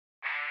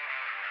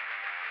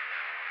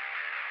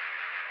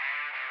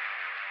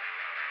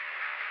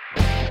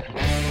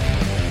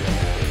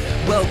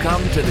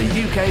Welcome to the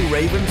UK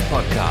Ravens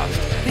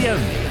podcast, the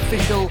only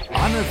official,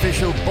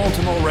 unofficial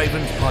Baltimore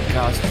Ravens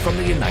podcast from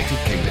the United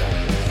Kingdom.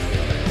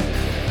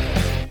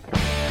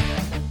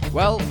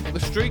 Well, the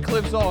streak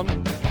lives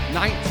on.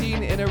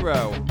 19 in a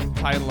row,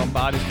 tying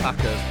Lombardi's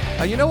Packers.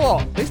 And you know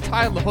what? This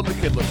Tyler Huntley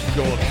kid looks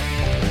good.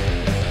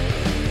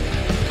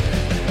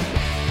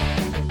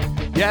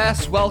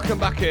 Yes, welcome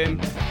back in.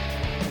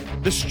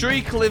 The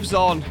streak lives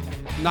on.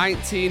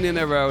 19 in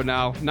a row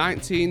now.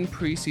 19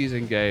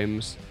 preseason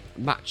games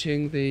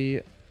matching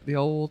the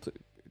old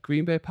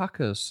Green Bay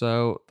Packers.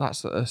 So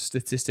that's a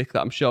statistic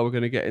that I'm sure we're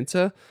going to get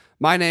into.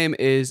 My name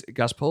is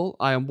Gazpool.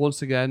 I am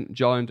once again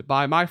joined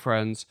by my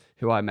friends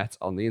who I met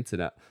on the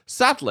internet.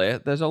 Sadly,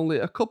 there's only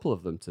a couple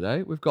of them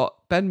today. We've got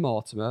Ben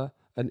Mortimer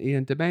and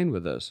Ian Demain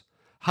with us.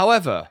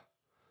 However,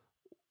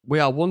 we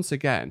are once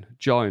again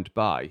joined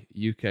by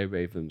UK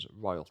Ravens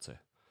royalty.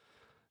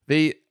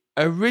 The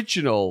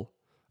original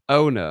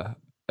owner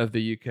of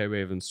the UK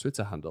Ravens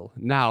Twitter handle,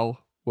 now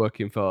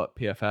working for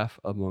PFF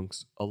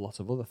amongst a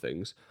lot of other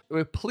things.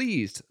 We're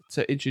pleased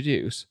to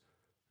introduce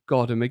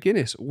Gordon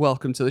McGuinness.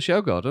 Welcome to the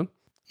show, Gordon.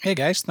 Hey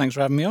guys, thanks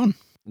for having me on.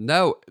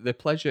 No, the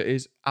pleasure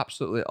is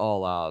absolutely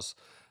all ours.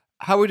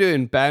 How are we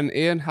doing, Ben?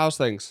 Ian, how's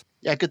things?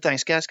 Yeah, good,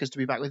 thanks, guys. Good to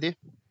be back with you.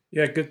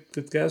 Yeah,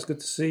 good guys.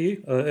 Good to see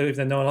you,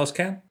 even though no one else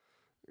can.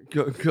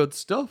 Good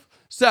stuff.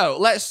 So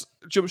let's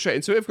jump straight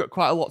into it. We've got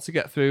quite a lot to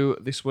get through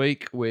this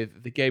week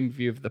with the game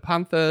review of the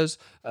Panthers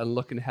and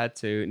looking ahead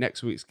to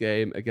next week's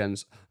game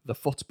against the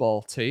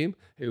football team,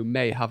 who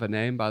may have a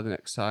name by the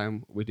next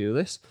time we do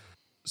this.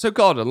 So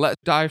Gordon, let's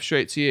dive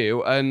straight to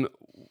you and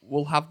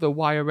we'll have the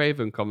Why a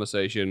Raven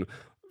conversation.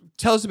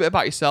 Tell us a bit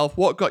about yourself.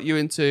 What got you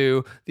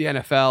into the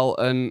NFL,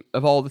 and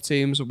of all the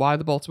teams, why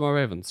the Baltimore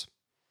Ravens?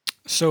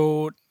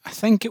 So I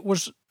think it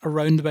was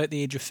around about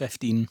the age of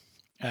 15.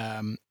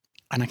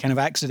 And I kind of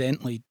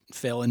accidentally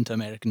fell into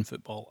American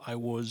football. I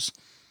was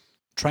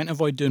trying to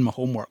avoid doing my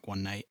homework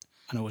one night,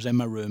 and I was in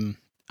my room,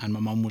 and my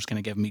mum was kind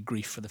of giving me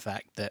grief for the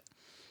fact that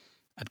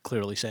I'd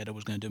clearly said I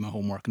was going to do my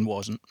homework and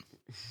wasn't.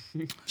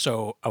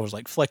 So I was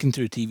like flicking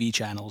through TV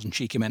channels, and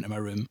she came into my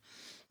room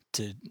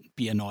to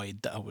be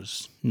annoyed that I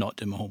was not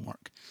doing my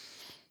homework.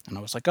 And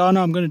I was like, oh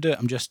no, I'm going to do it.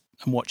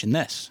 I'm watching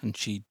this. And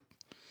she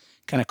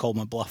kind of called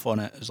my bluff on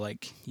it as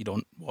like, you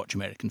don't watch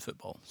American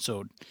football.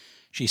 So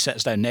she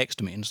sits down next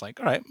to me and is like,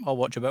 all right, I'll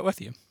watch a bit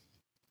with you.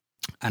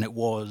 And I think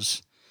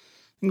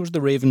it was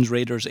the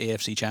Ravens-Raiders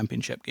AFC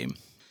Championship game.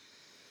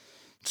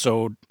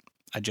 So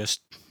I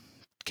just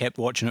kept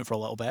watching it for a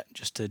little bit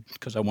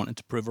because I wanted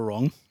to prove her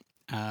wrong.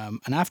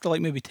 And after like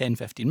maybe 10,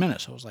 15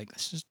 minutes, I was like,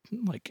 this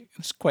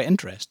is quite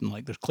interesting.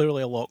 Like there's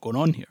clearly a lot going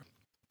on here.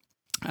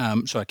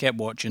 So I kept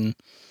watching,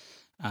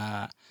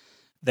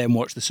 then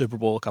watched the Super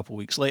Bowl a couple of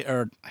weeks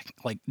later.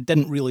 I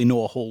didn't really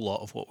know a whole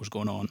lot of what was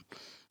going on.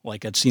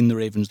 Like I'd seen the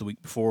Ravens the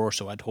week before,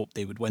 so I'd hoped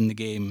they would win the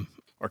game,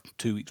 or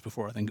 2 weeks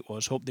before I think it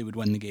was, hoped they would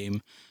win the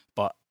game,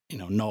 but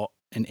not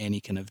in any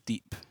kind of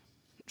deep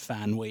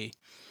fan way.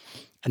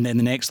 And then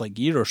the next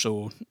year or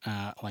so,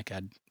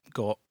 I'd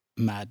got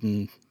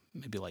Madden,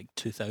 maybe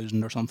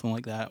 2000 or something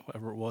like that,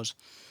 whatever it was.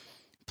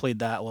 Played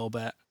that a little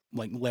bit,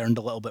 learned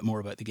a little bit more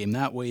about the game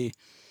that way.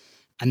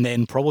 And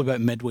then probably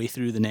about midway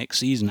through the next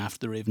season, after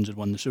the Ravens had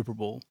won the Super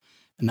Bowl,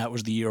 and that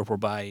was the year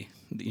whereby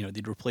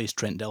they'd replaced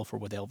Trent Dilfer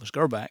with Elvis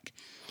Grbac.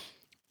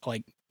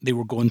 They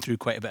were going through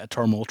quite a bit of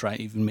turmoil trying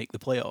to even make the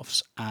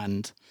playoffs,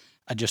 and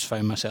I just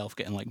found myself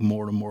getting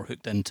more and more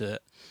hooked into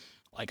it.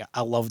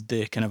 I loved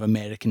the kind of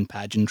American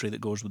pageantry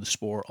that goes with the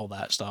sport, all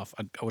that stuff.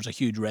 I was a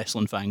huge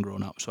wrestling fan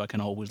growing up, so I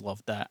kind of always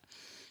loved that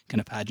kind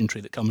of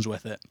pageantry that comes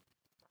with it.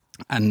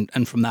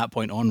 And from that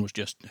point on was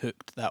just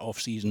hooked. That off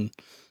season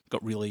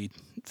got really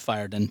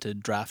fired into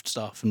draft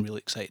stuff and really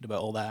excited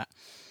about all that.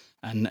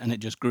 And it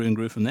just grew and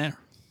grew from there.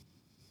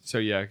 So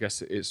yeah, I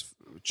guess it's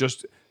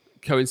just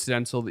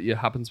coincidental that you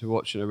happen to be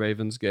watching a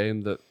Ravens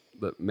game that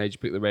made you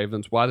pick the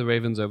Ravens. Why the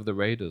Ravens over the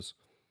Raiders?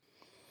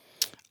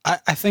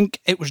 I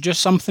think it was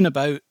just something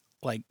about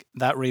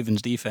that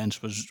Ravens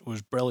defense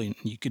was brilliant.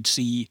 You could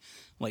see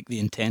the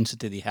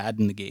intensity they had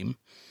in the game,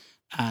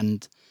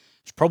 and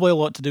it's probably a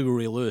lot to do with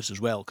Ray Lewis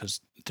as well, because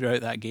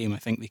throughout that game I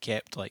think they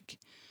kept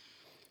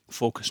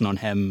focusing on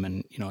him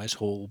and his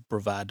whole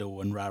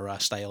bravado and rah-rah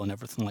style and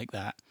everything like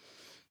that.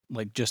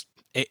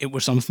 It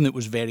was something that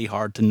was very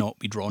hard to not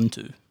be drawn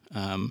to.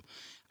 And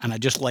I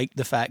just liked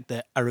the fact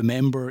that I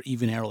remember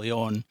even early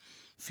on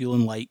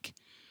feeling like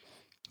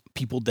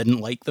people didn't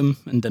like them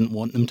and didn't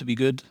want them to be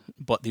good,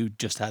 but they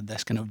just had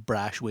this kind of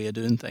brash way of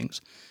doing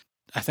things.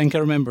 I think I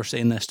remember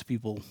saying this to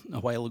people a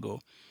while ago.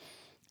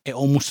 It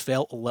almost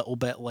felt a little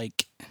bit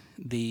like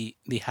they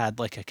had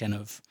a kind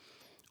of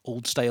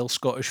old style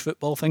Scottish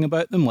football thing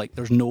about them.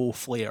 There's no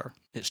flair.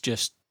 It's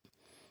just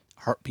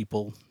hurt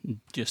people,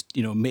 just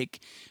make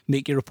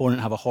your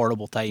opponent have a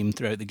horrible time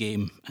throughout the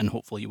game, and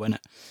hopefully you win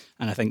it.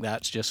 And I think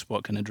that's just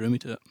what kind of drew me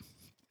to it.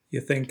 You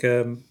think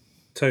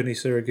Tony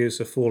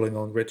Siragusa falling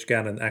on Rich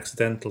Gannon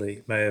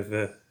accidentally may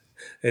have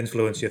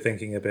influenced your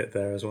thinking a bit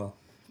there as well?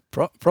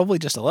 Probably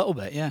just a little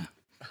bit, yeah.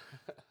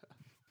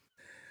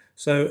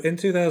 So in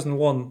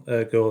 2001,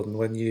 Gordon,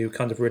 when you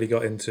kind of really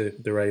got into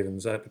the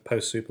Ravens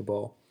post Super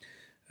Bowl,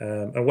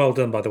 and well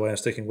done, by the way, on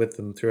sticking with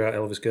them throughout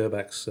Elvis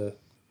Gerbach's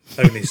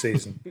only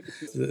season.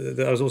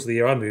 That was also the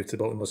year I moved to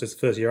Baltimore, so it's the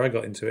first year I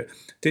got into it.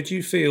 Did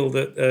you feel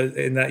that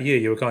in that year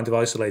you were kind of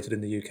isolated in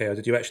the UK, or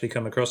did you actually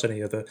come across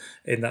any other,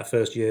 in that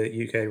first year,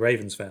 UK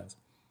Ravens fans?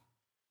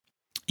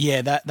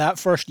 Yeah, that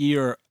first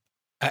year,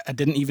 I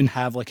didn't even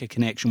have like a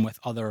connection with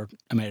other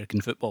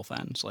American football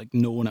fans. Like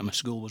no one at my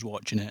school was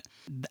watching it.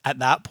 At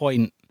that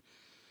point,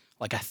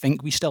 like I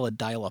think we still had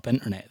dial-up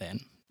internet then.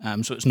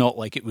 So it's not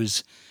like it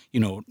was,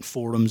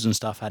 forums and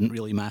stuff hadn't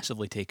really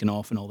massively taken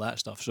off and all that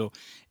stuff. So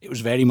it was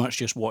very much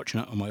just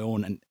watching it on my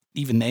own. And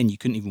even then, you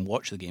couldn't even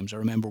watch the games. I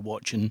remember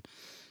watching,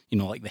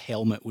 like the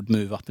helmet would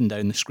move up and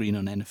down the screen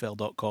on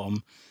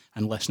NFL.com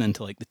and listening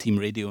to like the team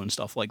radio and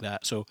stuff like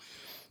that. So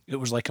it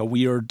was like a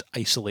weird,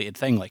 isolated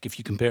thing. Like if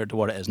you compare it to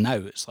what it is now,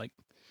 it's like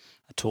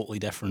a totally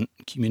different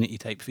community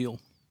type feel.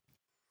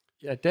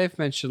 Yeah, Dave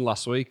mentioned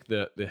last week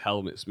that the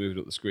helmet's moving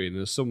up the screen.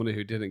 And as somebody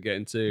who didn't get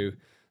into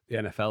the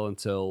NFL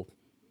until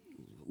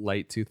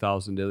late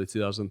 2000, early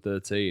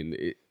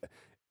 2013,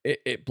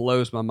 it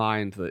blows my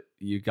mind that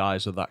you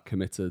guys are that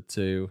committed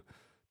to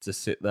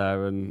sit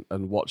there and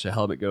watch a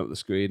helmet go up the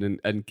screen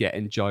and get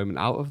enjoyment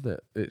out of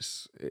it.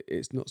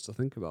 It's nuts to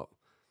think about.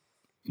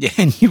 Yeah,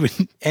 and you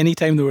would,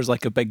 anytime there was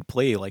like a big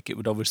play, like it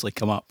would obviously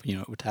come up,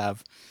 it would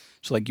have,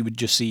 so like you would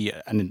just see,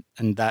 and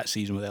in that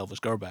season with Elvis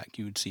Gerbach,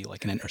 you would see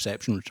like an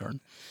interception return. And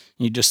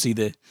you'd just see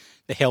the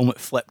helmet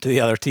flip to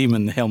the other team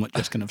and the helmet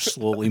just kind of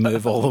slowly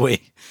move all the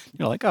way.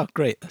 You're like, oh,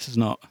 great, it's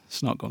not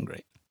going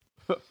great.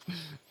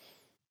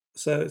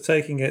 So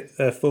taking it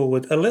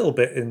forward a little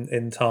bit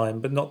in time,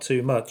 but not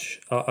too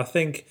much, I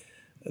think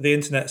the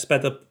internet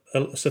sped up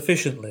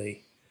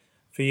sufficiently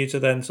for you to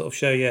then sort of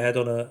show your head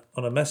on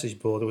a message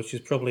board, which is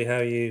probably how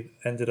you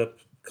ended up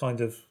kind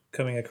of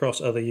coming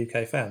across other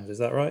UK fans. Is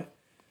that right?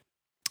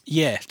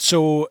 Yeah,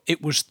 so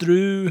it was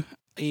through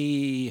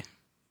I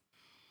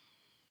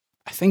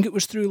think it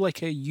was through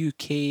like a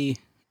UK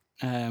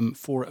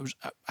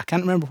I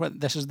can't remember what,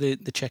 this is the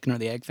chicken or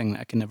the egg thing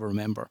that I can never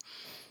remember.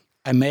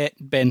 I met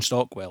Ben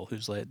Stockwell,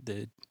 who's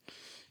the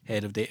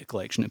head of data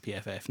collection at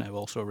PFF now,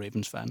 also a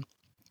Ravens fan.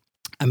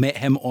 I met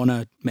him on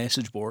a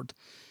message board,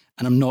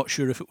 and I'm not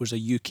sure if it was a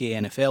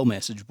UK NFL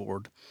message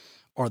board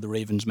or the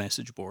Ravens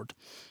message board,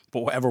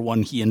 but whatever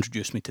one, he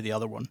introduced me to the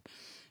other one.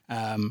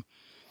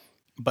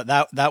 But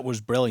that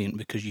was brilliant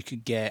because you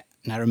could get,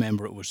 and I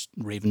remember it was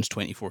Ravens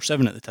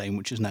 24/7 at the time,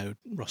 which is now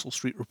Russell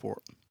Street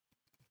Report.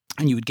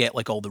 And you would get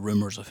like all the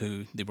rumours of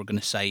who they were going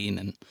to sign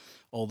and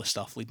all the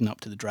stuff leading up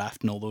to the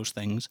draft and all those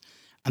things.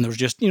 And there was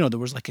just, there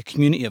was like a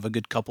community of a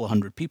good couple of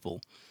hundred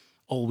people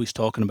always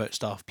talking about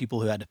stuff, people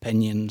who had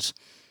opinions.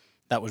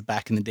 That was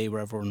back in the day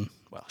where everyone,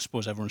 well, I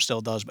suppose everyone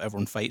still does, but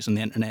everyone fights on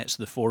the internet,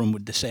 so the forum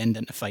would descend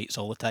into fights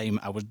all the time.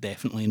 I was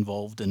definitely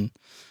involved in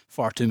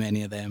far too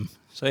many of them.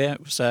 So yeah,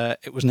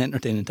 it was an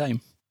entertaining time.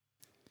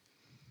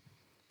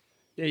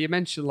 Yeah, you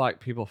mentioned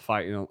like people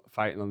fighting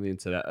on the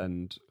internet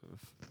and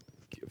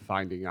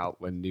finding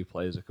out when new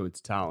players are coming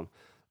to town.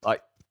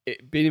 Like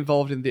being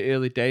involved in the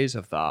early days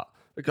of that,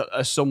 because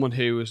as someone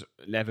who has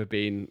never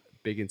been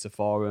big into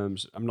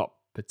forums, I'm not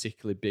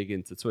particularly big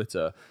into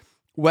Twitter.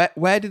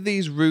 Where did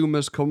these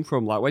rumors come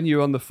from? Like when you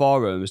were on the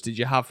forums, did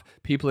you have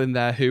people in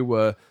there who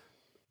were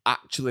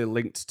actually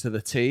linked to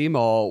the team,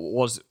 or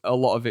was a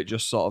lot of it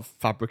just sort of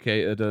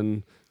fabricated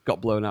and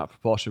got blown out of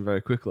proportion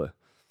very quickly?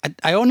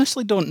 I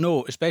honestly don't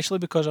know, especially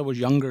because I was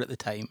younger at the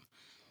time.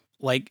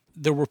 Like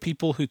there were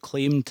people who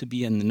claimed to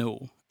be in the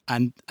know,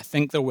 and I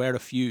think there were a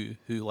few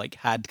who like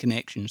had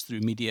connections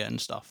through media and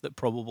stuff that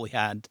probably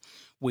had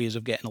ways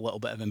of getting a little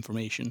bit of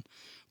information.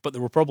 But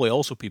there were probably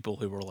also people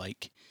who were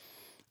like,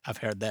 I've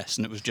heard this,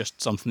 and it was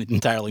just something they'd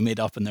entirely made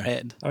up in their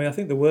head. I mean, I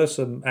think there were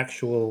some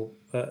actual.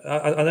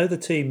 I know the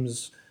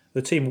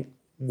team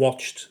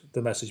watched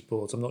the message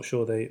boards. I'm not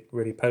sure they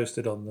really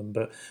posted on them,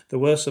 but there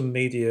were some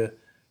media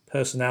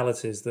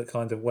personalities that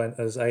kind of went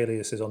as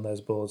aliases on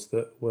those boards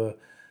that were.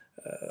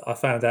 I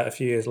found out a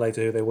few years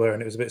later who they were,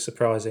 and it was a bit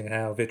surprising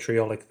how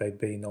vitriolic they'd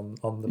been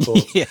on the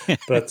board. Yeah.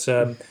 But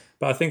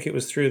I think it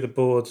was through the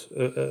board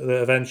that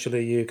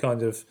eventually you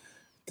kind of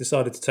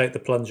decided to take the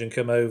plunge and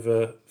come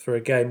over for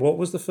a game. What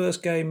was the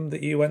first game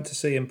that you went to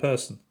see in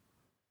person?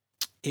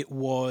 It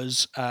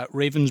was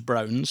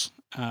Ravens-Browns.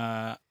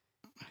 I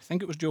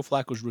think it was Joe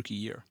Flacco's rookie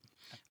year.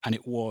 And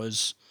it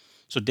was,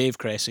 so Dave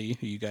Cressy,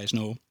 who you guys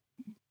know,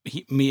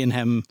 me and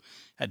him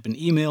had been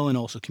emailing,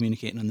 also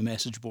communicating on the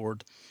message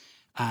board.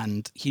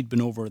 And he'd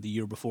been over the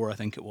year before, I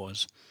think it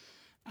was.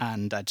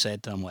 And I'd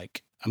said to him,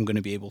 like, I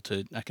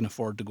can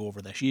afford to go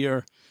over this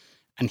year.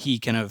 And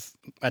he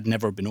had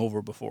never been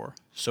over before.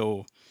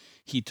 So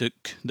he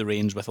took the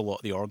reins with a lot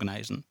of the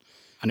organising.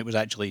 And it was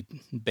actually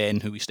Ben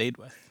who we stayed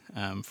with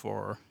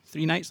for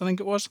 3 nights, I think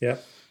it was. Yeah.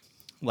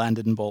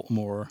 Landed in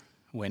Baltimore,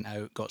 went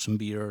out, got some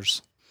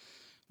beers.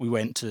 We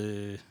went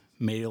to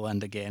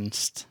Maryland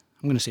against,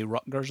 I'm going to say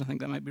Rutgers, I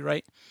think that might be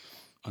right,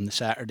 on the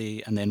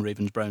Saturday, and then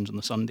Ravens-Browns on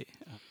the Sunday.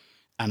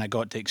 And I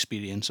got to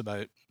experience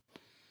about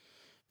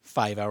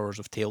 5 hours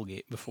of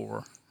tailgate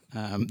before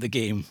the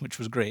game, which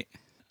was great.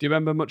 Do you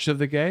remember much of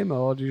the game,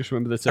 or do you just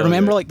remember the tailgate? I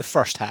remember like the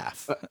first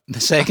half. The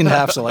second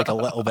half's like a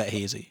little bit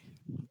hazy.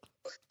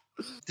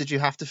 Did you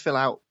have to fill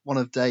out one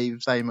of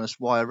Dave's famous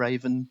Wire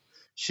Raven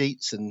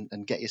sheets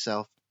and get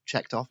yourself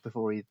checked off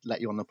before he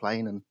let you on the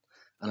plane and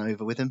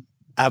over with him?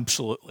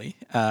 Absolutely.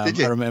 Did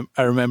you?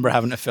 I remember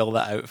having to fill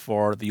that out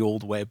for the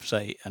old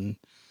website and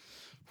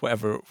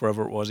wherever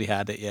it was he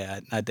had it.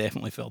 Yeah, I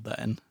definitely filled that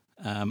in.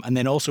 And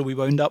then also we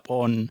wound up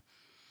on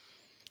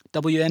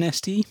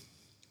WNST,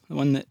 the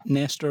one that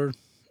Nestor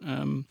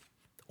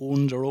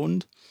owns or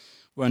owned.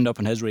 Wound up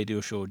on his radio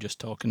show just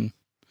talking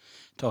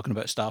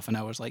about stuff, and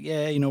I was like,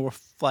 yeah, we're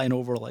flying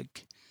over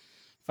like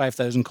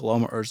 5,000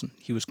 kilometers, and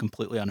he was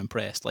completely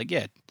unimpressed. Like,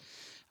 yeah,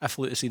 I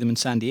flew to see them in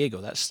San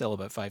Diego. That's still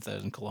about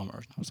 5,000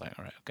 kilometers. I was like,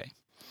 all right, okay.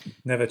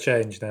 Never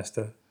changed,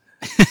 Nestor.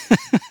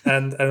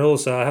 and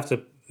also I have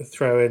to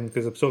throw in,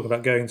 because I'm talking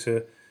about going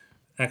to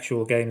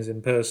actual games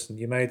in person.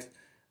 You made,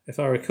 if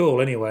I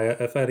recall anyway,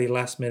 a fairly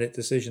last minute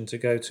decision to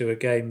go to a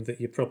game that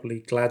you're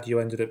probably glad you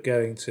ended up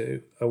going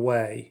to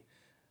away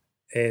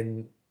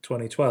in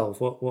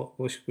 2012.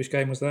 Which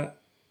game was that?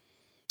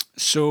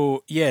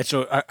 So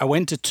I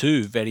went to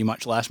two very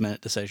much last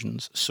minute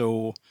decisions.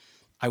 So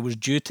I was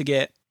due to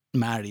get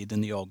married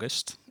in the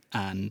August,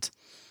 and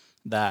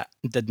that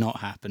did not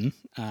happen.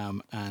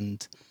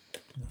 And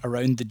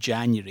around the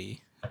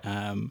January,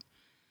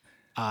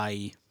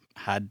 I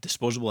had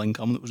disposable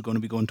income that was going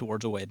to be going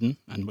towards a wedding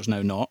and was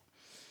now not.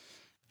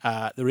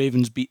 The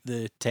Ravens beat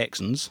the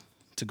Texans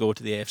to go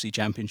to the AFC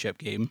Championship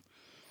game.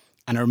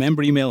 And I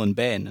remember emailing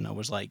Ben, and I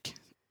was like,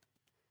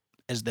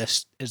 is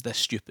this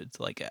stupid?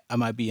 Like,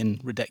 am I being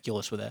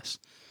ridiculous with this?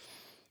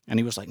 And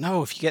he was like,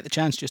 no, if you get the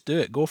chance, just do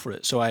it. Go for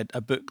it. So I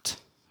booked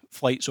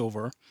flights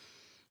over,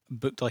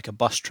 booked like a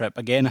bus trip.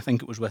 Again, I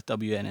think it was with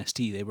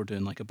WNST. They were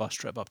doing like a bus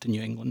trip up to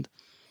New England.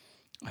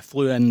 I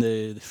flew in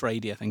the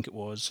Friday, I think it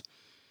was.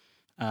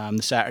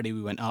 The Saturday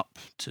we went up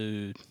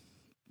to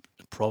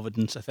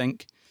Providence, I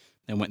think.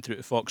 Then went through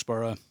to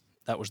Foxborough.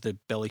 That was the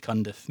Billy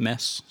Cundiff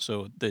miss.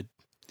 So the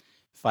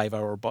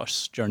 5-hour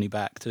bus journey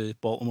back to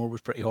Baltimore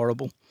was pretty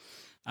horrible.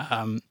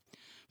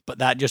 But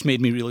that just made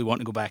me really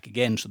want to go back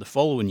again. So the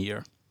following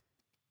year,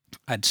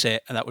 I'd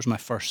set, and that was my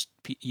first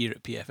year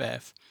at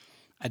PFF,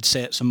 I'd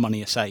set some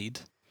money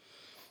aside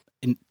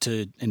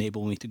to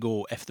enable me to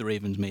go if the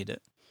Ravens made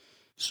it.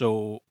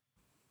 So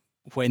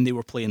when they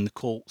were playing the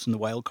Colts in the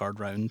wildcard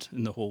round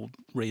in the whole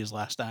Rays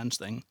Last Dance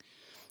thing,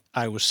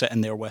 I was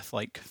sitting there with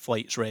like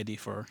flights ready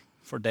for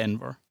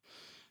Denver.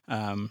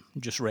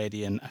 Just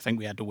ready, and I think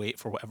we had to wait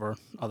for whatever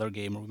other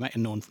game, or we might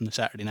have known from the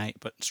Saturday night,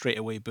 but straight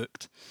away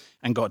booked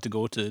and got to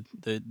go to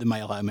the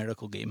Mile High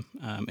Miracle game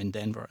in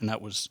Denver. And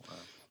that was,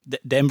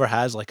 Denver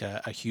has like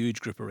a huge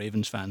group of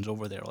Ravens fans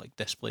over there, like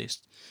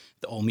displaced,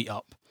 that all meet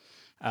up.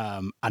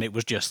 And it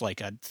was just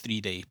like a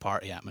 3-day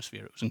party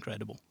atmosphere. It was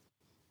incredible.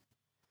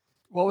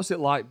 What was it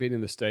like being in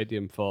the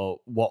stadium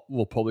for what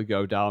will probably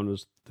go down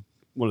as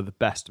one of the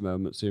best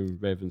moments in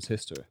Ravens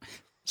history?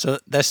 So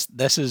this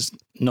is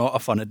not a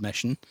fun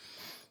admission.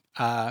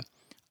 I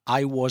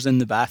was in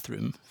the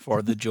bathroom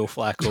for the Joe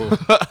Flacco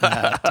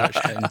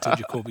touchdown to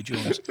Jacoby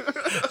Jones.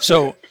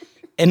 So,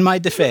 in my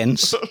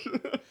defence,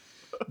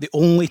 the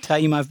only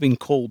time I've been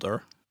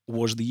colder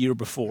was the year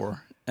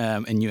before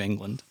in New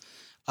England.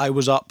 I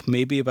was up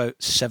maybe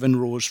about 7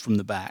 rows from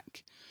the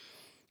back.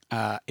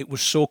 It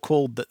was so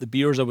cold that the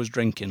beers I was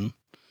drinking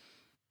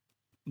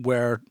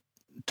were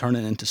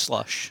turning into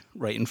slush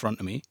right in front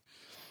of me.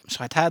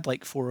 So I'd had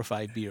like 4 or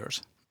 5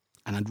 beers,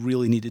 and I'd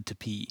really needed to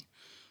pee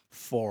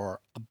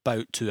for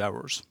about 2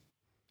 hours.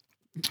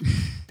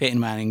 Peyton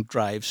Manning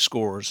drives,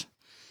 scores.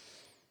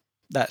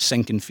 That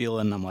sinking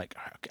feeling, I'm like,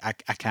 I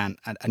can't,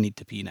 I need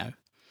to pee now.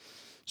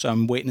 So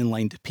I'm waiting in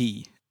line to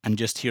pee and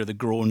just hear the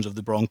groans of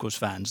the Broncos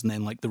fans, and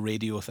then like the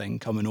radio thing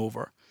coming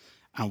over.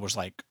 And I was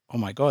like, oh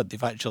my God,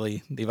 they've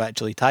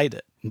actually tied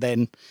it.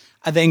 And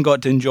I then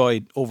got to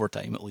enjoy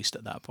overtime, at least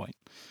at that point.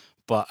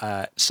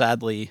 But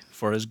sadly,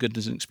 for as good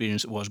as an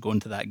experience it was going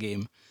to that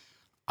game,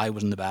 I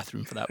was in the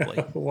bathroom for that play.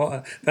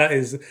 That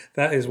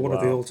is one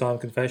of the all-time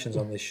confessions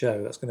on this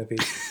show. That's going to be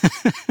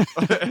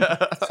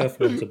a tough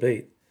one to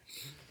beat.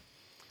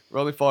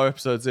 We're only 4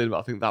 episodes in, but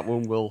I think that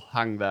one will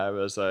hang there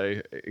as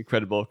a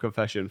incredible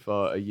confession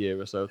for a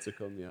year or so to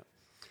come yet.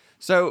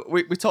 So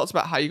we talked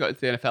about how you got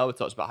into the NFL. We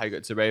talked about how you got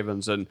into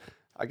Ravens, and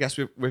I guess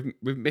we've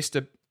missed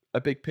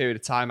a big period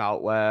of time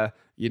out where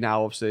you're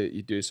now obviously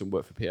you're doing some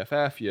work for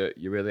PFF.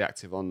 You're really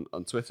active on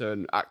Twitter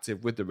and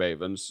active with the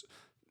Ravens.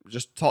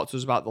 Just talk to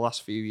us about the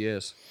last few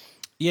years.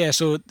 Yeah,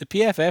 so the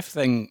PFF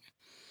thing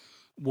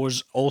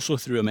was also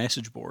through a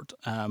message board,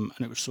 and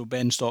it was so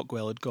Ben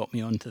Stockwell had got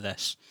me onto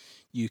this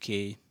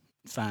UK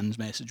fans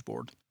message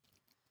board,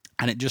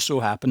 and it just so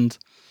happened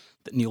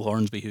that Neil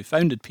Hornsby, who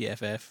founded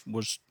PFF,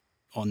 was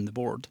on the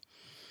board,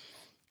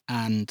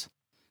 and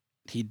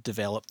he'd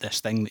developed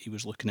this thing that he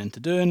was looking into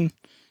doing.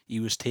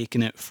 He was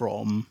taking it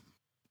from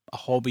a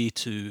hobby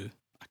to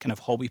a kind of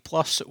hobby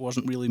plus. It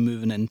wasn't really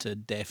moving into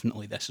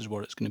definitely this is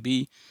what it's going to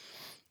be.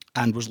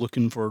 and was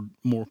looking for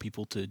more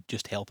people to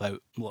just help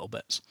out little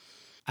bits.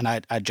 And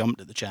I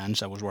jumped at the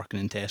chance. I was working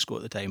in Tesco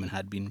at the time and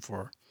had been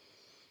for,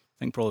 I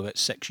think, probably about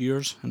 6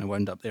 years, and I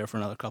wound up there for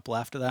another couple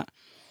after that.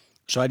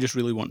 So I just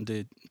really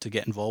wanted to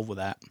get involved with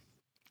that.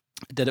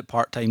 I did it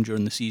part-time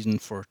during the season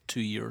for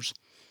 2 years,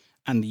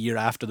 and the year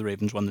after the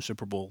Ravens won the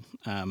Super Bowl,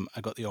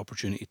 I got the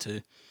opportunity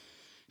to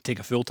take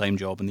a full-time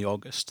job in the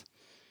August.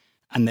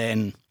 And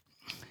then,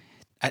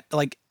 I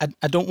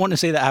don't want to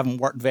say that I haven't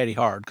worked very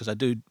hard, because I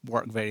do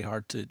work very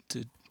hard to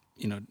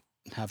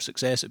have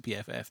success at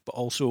PFF, but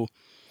also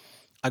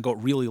I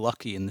got really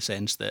lucky in the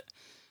sense that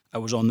I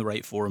was on the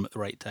right forum at the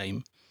right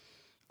time.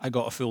 I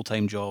got a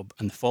full-time job,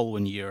 and the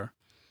following year,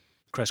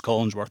 Chris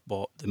Collinsworth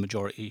bought the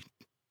majority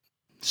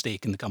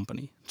stake in the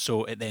company.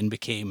 So it then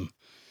became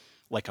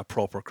like a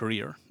proper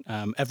career.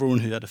 Everyone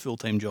who had a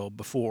full-time job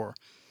before,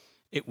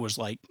 it was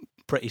like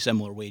pretty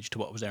similar wage to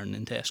what I was earning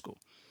in Tesco.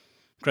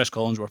 Chris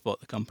Collinsworth bought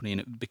the company,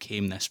 and it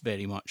became this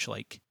very much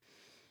like,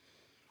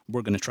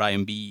 we're going to try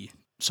and be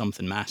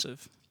something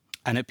massive.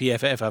 And at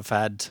PFF, I've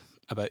had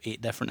about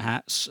 8 different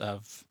hats.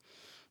 I've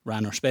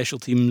ran our special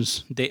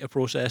teams data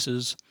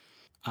processes.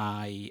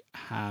 I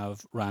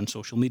have ran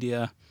social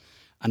media,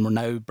 and we're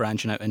now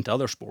branching out into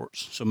other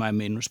sports. So my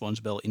main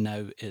responsibility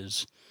now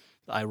is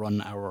that I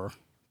run our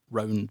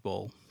round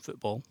ball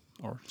football,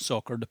 or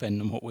soccer,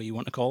 depending on what way you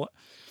want to call it.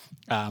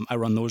 I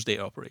run those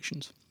data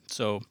operations.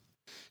 So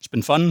it's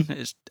been fun.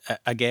 It's,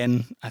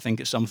 again, I think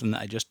it's something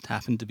that I just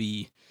happened to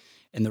be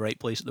in the right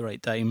place at the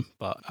right time,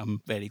 but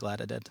I'm very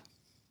glad I did.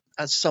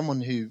 As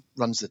someone who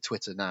runs the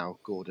Twitter now,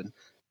 Gordon,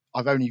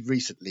 I've only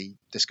recently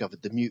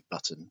discovered the mute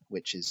button,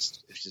 which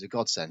is a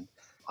godsend.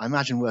 I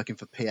imagine working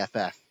for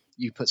PFF,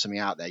 you put something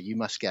out there, you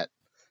must get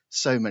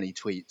so many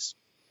tweets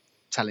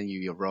telling you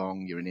you're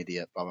wrong, you're an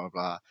idiot, blah, blah,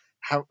 blah.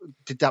 How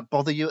did that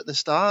bother you at the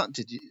start?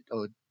 Did you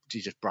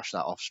just brush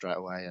that off straight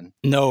away? And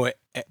No,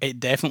 it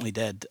definitely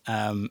did.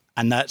 And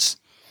that's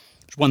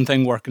one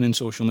thing working in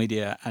social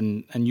media,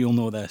 and you'll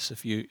know this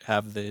if you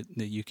have the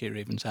UK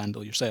Ravens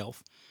handle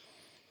yourself.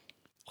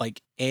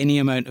 Like, any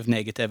amount of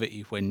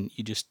negativity, when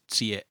you just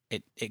see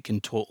it can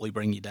totally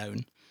bring you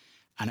down.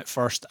 And at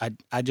first,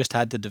 I just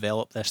had to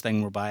develop this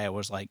thing whereby I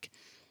was like,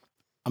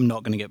 I'm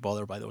not going to get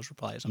bothered by those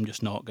replies. I'm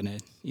just not going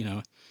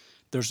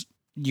to,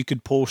 you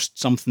could post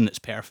something that's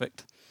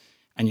perfect,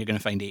 and you're going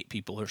to find 8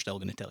 people who are still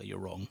going to tell you you're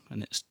wrong,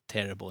 and it's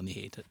terrible and they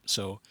hate it.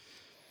 So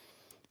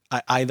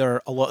I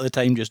either, a lot of the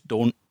time, just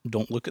don't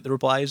look at the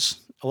replies.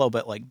 A little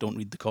bit like don't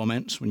read the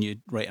comments when you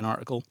write an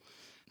article,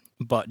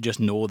 but just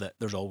know that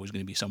there's always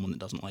going to be someone that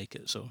doesn't like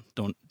it. So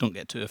don't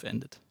get too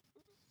offended.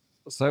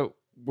 So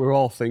we're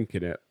all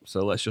thinking it,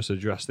 so let's just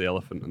address the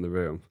elephant in the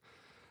room.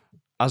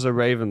 As a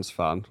Ravens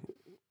fan,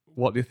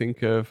 what do you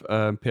think of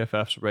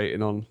PFF's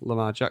rating on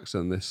Lamar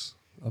Jackson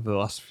over the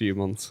last few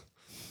months?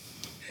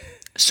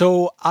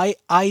 So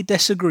I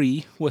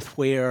disagree with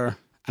where,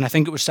 and I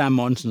think it was Sam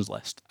Monson's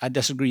list. I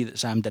disagree that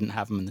Sam didn't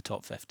have him in the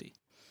top 50.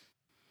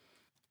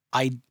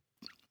 I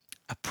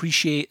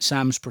appreciate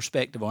Sam's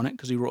perspective on it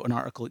because he wrote an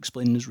article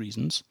explaining his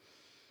reasons,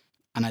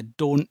 and I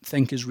don't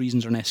think his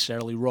reasons are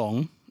necessarily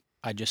wrong.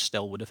 I just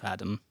still would have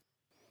had him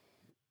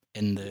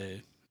in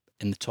the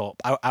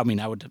top. I mean,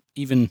 I would have,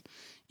 even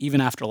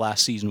after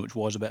last season, which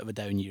was a bit of a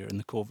down year, and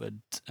the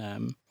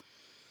COVID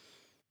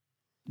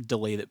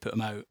delay that put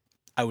him out,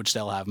 I would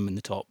still have him in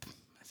the top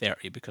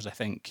 30 because I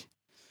think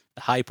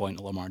the high point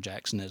of Lamar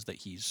Jackson is that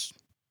he's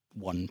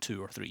 1,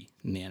 2, or 3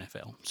 in the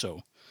NFL.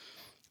 So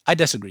I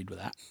disagreed with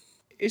that.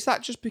 Is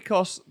that just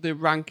because the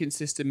ranking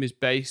system is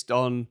based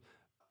on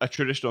a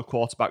traditional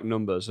quarterback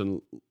numbers,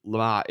 and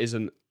Lamar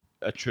isn't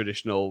a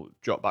traditional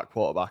drop back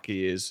quarterback?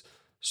 He is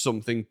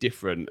something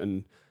different,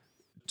 and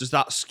does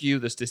that skew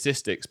the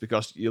statistics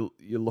because you're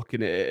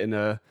looking at it in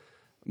a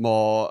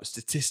more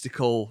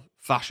statistical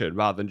fashion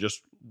rather than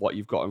just what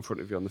you've got in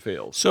front of you on the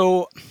field?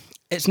 So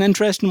it's an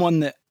interesting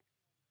one that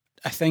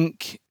I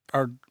think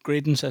our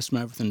grading system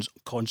and everything's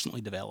constantly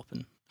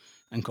developing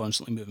and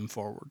constantly moving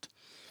forward.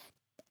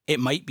 It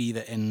might be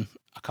that in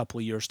a couple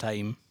of years'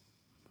 time,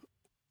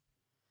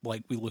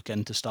 like, we look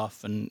into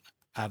stuff and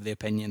have the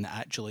opinion that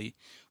actually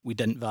we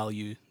didn't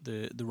value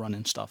the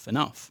running stuff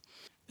enough.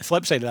 The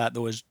flip side of that,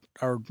 though, is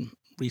our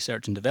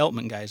research and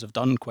development guys have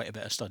done quite a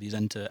bit of studies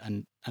into it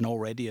and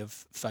already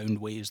have found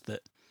ways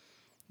that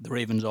the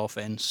Ravens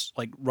offense,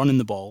 like running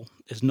the ball,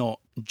 is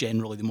not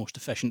generally the most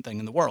efficient thing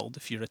in the world.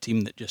 If you're a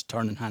team that just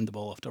turn and hand the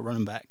ball off to a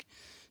running back,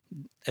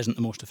 isn't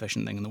the most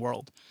efficient thing in the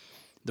world.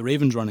 The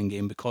Ravens running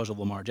game, because of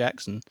Lamar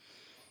Jackson,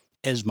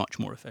 is much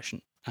more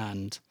efficient.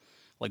 And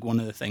like, one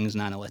of the things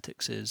in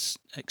analytics is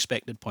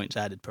expected points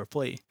added per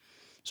play.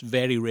 It's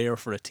very rare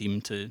for a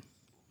team to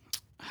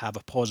have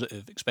a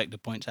positive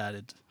expected points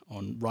added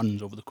on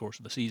runs over the course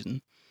of the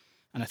season.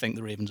 And I think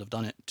the Ravens have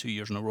done it 2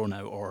 years in a row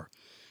now, or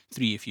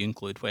 3 if you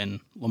include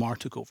when Lamar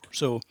took over.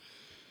 So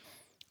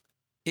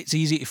it's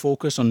easy to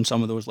focus on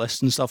some of those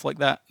lists and stuff like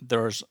that.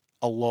 There's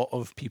a lot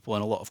of people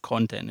and a lot of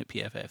content at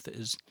PFF that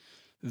is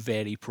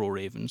very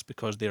pro-Ravens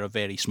because they're a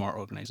very smart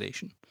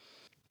organisation.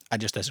 I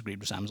just disagreed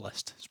with Sam's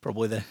list. It's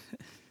probably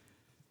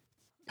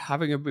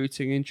having a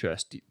rooting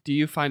interest, do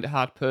you find it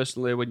hard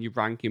personally when you're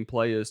ranking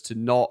players to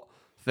not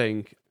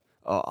think,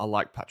 oh, I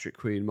like Patrick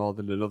Queen more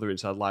than another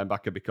inside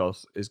linebacker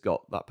because he's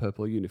got that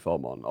purple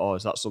uniform on? Or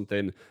is that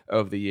something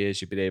over the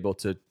years you've been able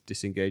to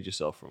disengage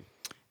yourself from?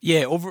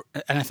 Yeah,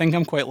 and I think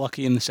I'm quite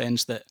lucky in the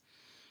sense that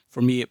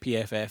for me at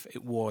PFF,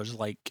 it was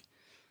like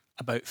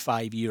about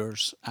 5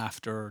 years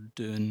after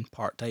doing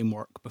part-time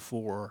work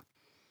before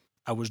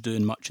I was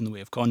doing much in the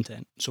way of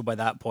content. So by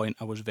that point,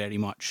 I was very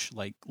much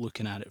like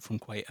looking at it from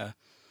quite a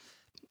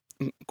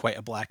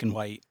black and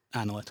white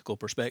analytical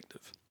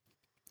perspective.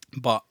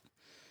 But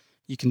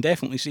you can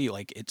definitely see,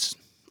 like, it's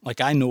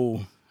like, I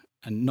know,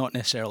 and not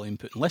necessarily in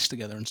putting lists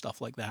together and stuff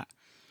like that,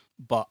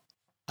 but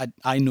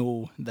I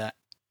know that,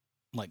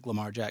 like,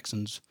 Lamar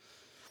Jackson's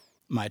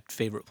my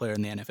favourite player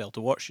in the NFL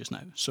to watch just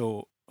now.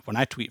 So when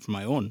I tweet from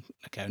my own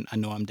account, I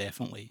know I'm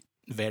definitely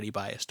very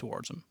biased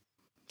towards him.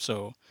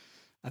 So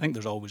I think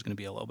there's always going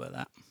to be a little bit of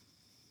that.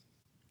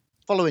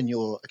 Following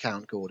your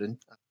account, Gordon,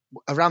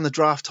 around the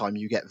draft time,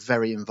 you get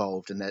very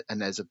involved,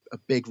 and there's a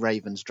big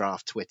Ravens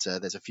draft Twitter.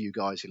 There's a few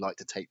guys who like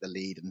to take the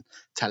lead and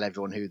tell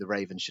everyone who the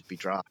Ravens should be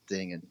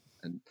drafting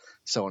and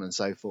so on and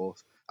so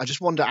forth. I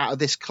just wonder, out of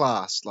this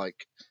class,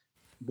 like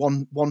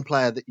one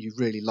player that you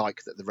really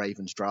like that the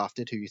Ravens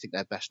drafted, who you think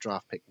their best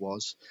draft pick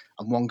was,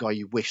 and one guy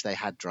you wish they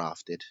had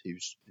drafted,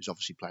 who's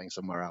obviously playing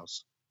somewhere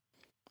else.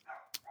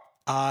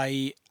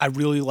 I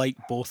really like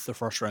both the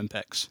first round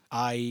picks.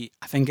 I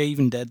think I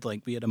even did,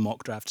 like, we had a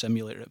mock draft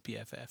simulator at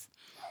PFF,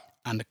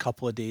 and a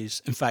couple of days,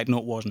 in fact, no,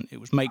 it wasn't. It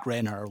was Mike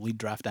Renner, our lead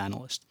draft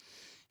analyst.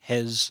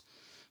 His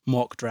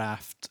mock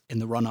draft in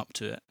the run up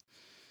to it,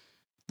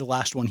 the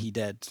last one he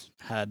did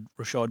had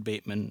Rashad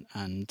Bateman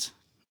and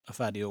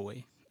Afadi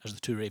Owe as the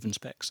two Ravens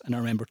picks. And I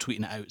remember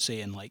tweeting it out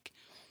saying, like,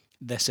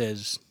 this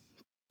is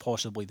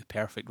possibly the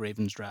perfect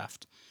Ravens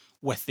draft,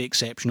 with the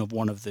exception of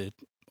one of the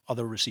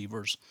other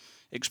receivers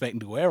expecting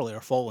to go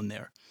earlier falling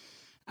there.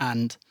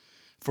 And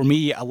for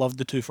me, I love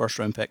the two first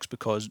round picks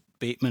because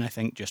Bateman, I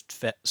think, just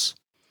fits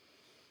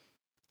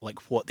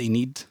like what they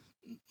need.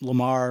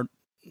 Lamar,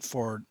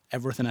 for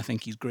everything I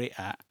think he's great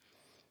at,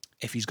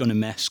 if he's going to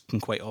miss, can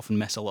quite often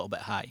miss a little bit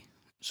high.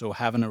 So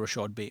having a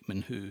Rashad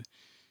Bateman who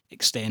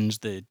extends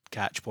the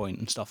catch point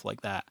and stuff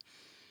like that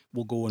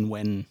will go and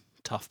win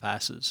tough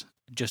passes,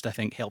 just I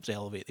think helps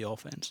elevate the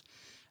offense.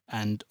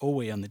 And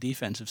Owe on the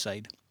defensive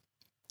side,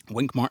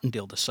 Wink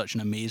Martindale does such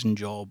an amazing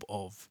job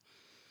of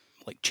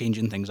like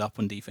changing things up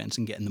on defense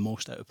and getting the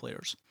most out of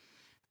players.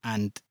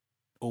 And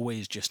Owe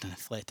is just an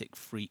athletic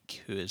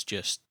freak who is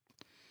just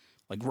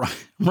like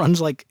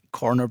runs like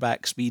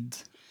cornerback speed,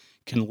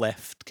 can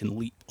lift, can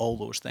leap, all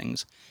those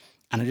things.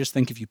 And I just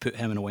think if you put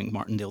him in a Wink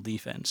Martindale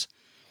defense,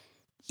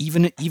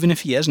 even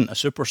if he isn't a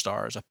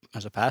superstar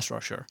as a pass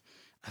rusher,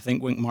 I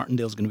think Wink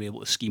Martindale's going to be able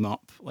to scheme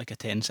up like a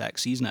 10-sack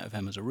season out of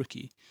him as a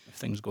rookie if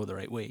things go the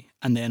right way.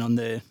 And then on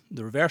the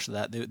reverse of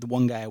that, the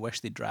one guy I wish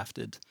they'd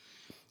drafted,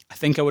 I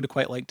think I would have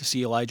quite liked to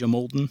see Elijah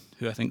Molden,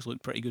 who I think's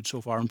looked pretty good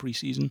so far in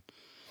preseason.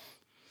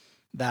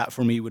 That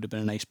for me would have been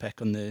a nice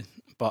pick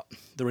but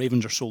the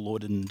Ravens are so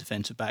loaded in the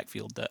defensive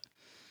backfield that,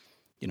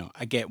 you know,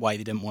 I get why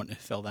they didn't want to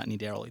fill that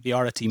need early. They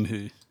are a team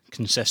who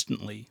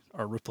consistently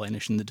are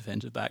replenishing the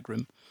defensive back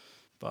room,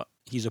 but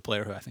he's a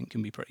player who I think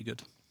can be pretty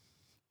good.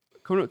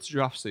 Coming up to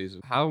draft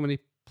season, how many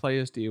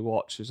players do you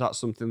watch? Is that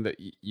something that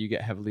you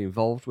get heavily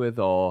involved with,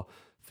 or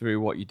through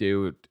what you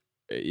do,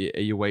 are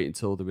you waiting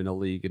until they're in a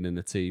league and in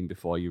a team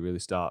before you really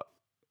start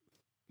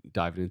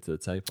diving into the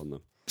tape on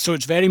them? So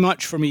it's very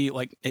much for me,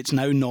 like, it's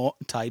now not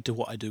tied to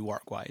what I do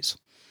work-wise.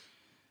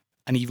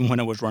 And even when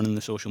I was running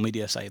the social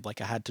media side,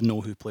 like, I had to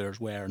know who players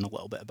were and a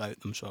little bit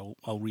about them, so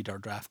I'll read our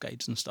draft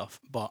guides and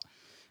stuff. But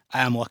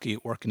I am lucky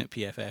at working at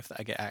PFF that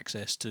I get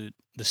access to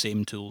the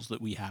same tools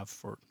that we have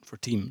for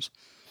teams.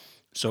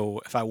 So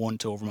if I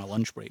want to, over my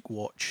lunch break,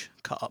 watch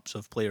cut-ups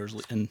of players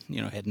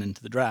heading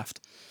into the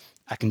draft,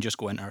 I can just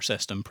go into our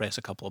system, press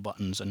a couple of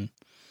buttons, and,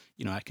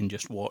 you know, I can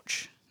just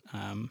watch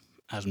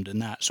as I'm doing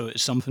that. So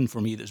it's something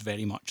for me that's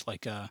very much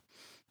like a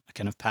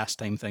kind of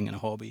pastime thing and a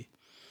hobby.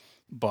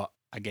 But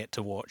I get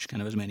to watch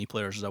kind of as many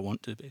players as I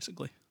want to,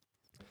 basically.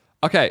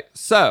 Okay,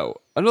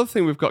 so another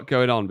thing we've got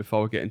going on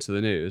before we get into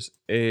the news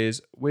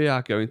is we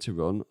are going to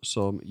run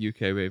some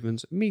UK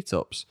Ravens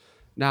meetups.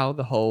 Now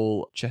the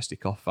whole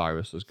Chesty-Cough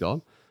virus has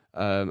gone,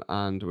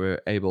 and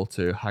we're able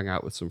to hang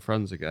out with some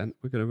friends again,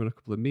 we're going to run a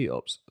couple of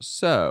meetups.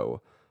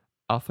 So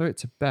I'll throw it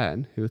to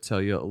Ben, who will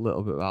tell you a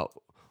little bit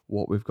about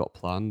what we've got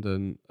planned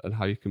and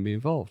how you can be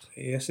involved.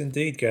 Yes,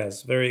 indeed,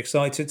 Gaz. Very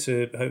excited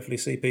to hopefully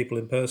see people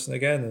in person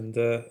again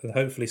and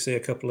hopefully see a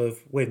couple of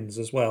wins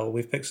as well.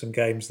 We've picked some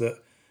games that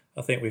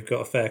I think we've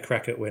got a fair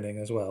crack at winning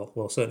as well.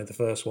 Well, certainly the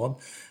first one.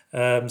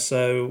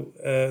 So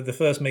the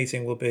first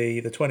meeting will be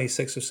the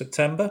 26th of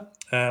September,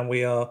 and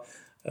we are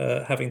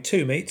having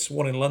two meets,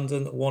 one in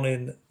London, one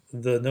in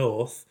the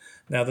North.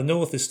 Now, the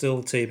North is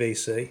still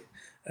TBC.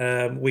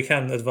 We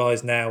can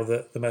advise now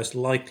that the most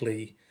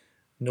likely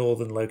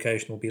northern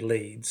location will be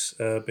Leeds,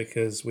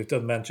 because we've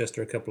done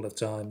Manchester a couple of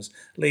times.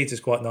 Leeds is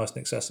quite nice and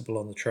accessible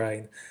on the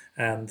train,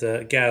 and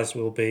Gaz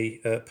will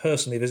be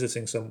personally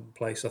visiting some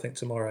place, I think,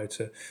 tomorrow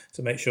to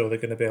make sure they're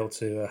going to be able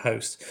to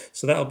host.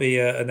 So that'll be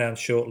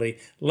announced shortly.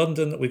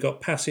 London, we've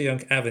got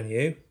Passyunk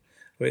Avenue,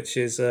 which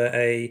is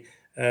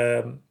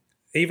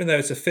even though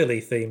it's a Philly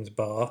themed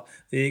bar,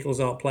 the Eagles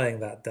aren't playing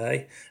that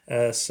day.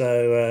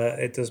 So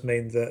it does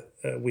mean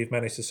that we've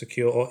managed to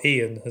secure, or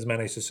Ian has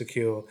managed to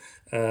secure,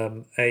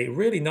 a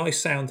really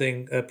nice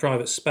sounding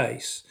private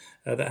space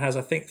that has,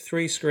 I think,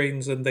 3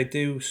 screens, and they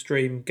do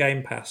stream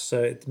Game Pass.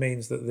 So it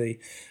means that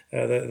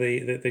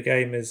the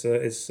game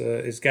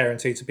is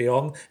guaranteed to be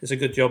on. It's a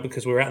good job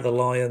because we're at the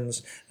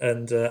Lions,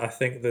 and I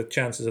think the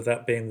chances of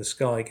that being the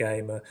Sky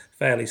game are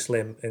fairly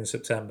slim in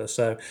September.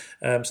 So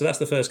that's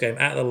the first game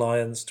at the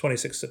Lions,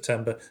 26th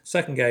September.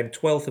 Second game,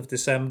 12th of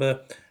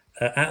December.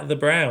 At the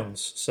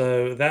Browns.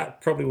 So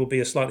that probably will be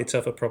a slightly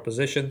tougher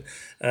proposition.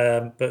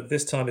 But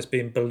this time it's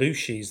been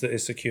Belushi's that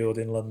is secured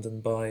in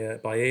London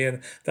by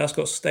Ian. That's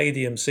got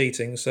stadium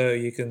seating, so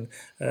you can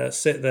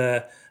sit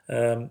there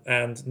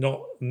and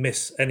not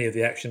miss any of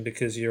the action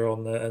because you're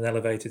on an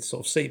elevated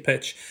sort of seat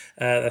pitch.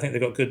 I think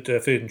they've got good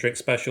food and drink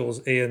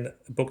specials. Ian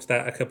booked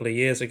that a couple of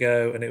years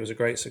ago and it was a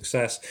great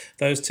success.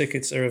 Those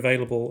tickets are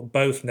available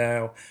both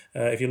now.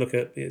 If you look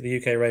at the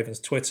UK Ravens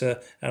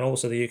Twitter and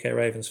also the UK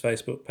Ravens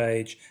Facebook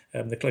page,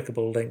 the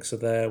clickable links are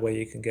there where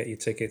you can get your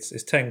tickets.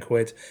 It's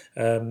 £10.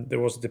 There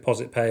was a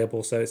deposit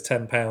payable, so it's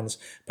 £10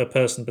 per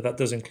person, but that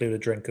does include a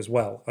drink as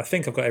well. I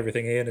think I've got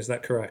everything, Ian. Is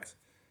that correct?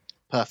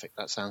 Perfect.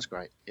 That sounds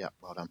great. Yeah,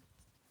 well done.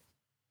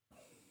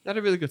 I had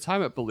a really good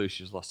time at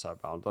Belushi's last time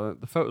round.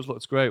 The photos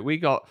looked great. We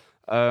got,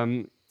 let's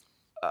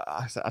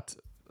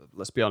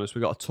be honest,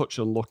 we got a touch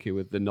unlucky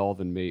with the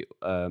Northern meet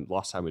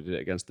last time we did it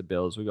against the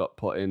Bills. We got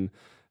put in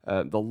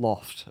the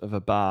loft of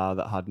a bar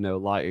that had no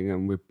lighting,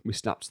 and we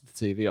snapped the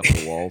TV off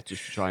the wall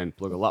just to try and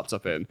plug a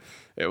laptop in.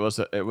 It was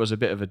a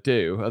bit of a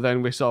do. And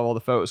then we saw all the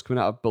photos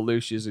coming out of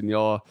Belushi's in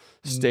your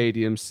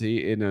stadium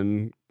seating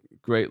and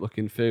great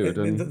looking food.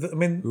 And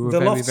the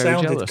loft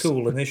sounded jealous.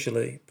 Cool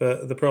initially,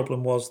 but the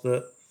problem was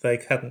that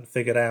they hadn't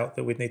figured out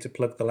that we'd need to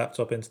plug the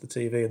laptop into the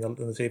TV, and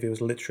the TV was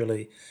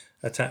literally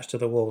attached to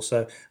the wall.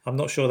 So I'm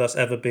not sure that's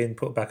ever been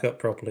put back up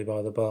properly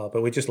by the bar,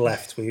 but we just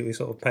left. We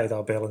sort of paid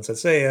our bill and said,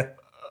 see ya.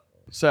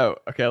 So,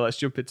 okay, let's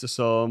jump into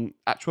some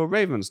actual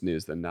Ravens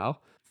news then now.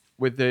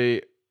 With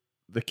the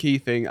key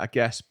thing, I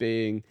guess,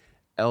 being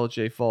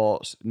LJ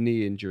Fort's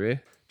knee injury.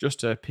 Just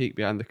to peek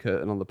behind the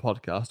curtain on the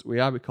podcast, we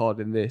are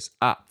recording this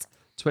at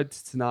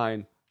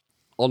 20-9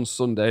 on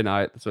Sunday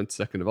night, the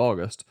 22nd of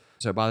August.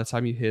 So by the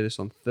time you hear this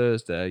on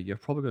Thursday, you're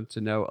probably going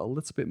to know a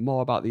little bit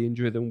more about the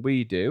injury than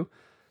we do.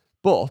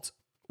 But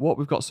what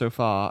we've got so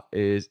far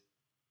is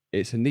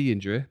it's a knee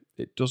injury.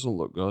 It doesn't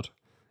look good.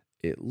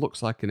 It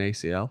looks like an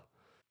ACL.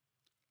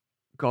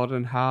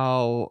 Gordon,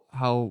 how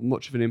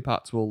much of an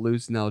impact will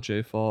losing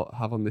LJ Fort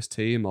have on this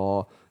team,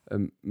 or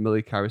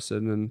Malik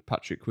Harrison and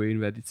Patrick Queen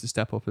ready to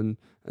step up and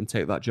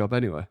take that job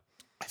anyway?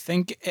 I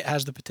think it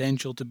has the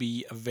potential to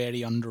be a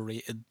very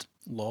underrated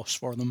loss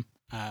for them.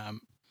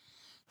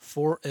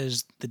 Fort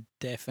is the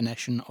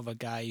definition of a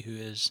guy who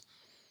is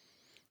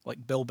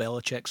like Bill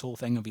Belichick's whole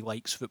thing of he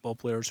likes football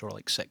players who are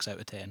like 6 out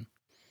of 10,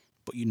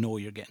 but you know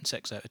you're getting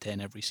 6 out of 10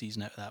 every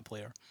season out of that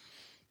player.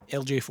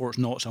 LJ Fort's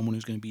not someone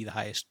who's going to be the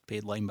highest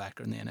paid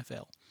linebacker in the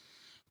NFL,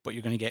 but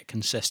you're going to get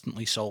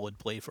consistently solid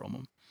play from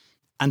him.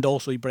 And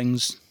also he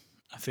brings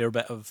a fair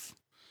bit of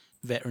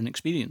veteran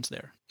experience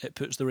there. It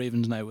puts the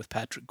Ravens now with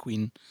Patrick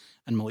Queen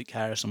and Malik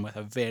Harrison with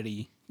a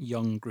very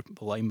young group of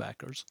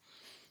linebackers.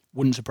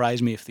 Wouldn't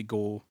surprise me if they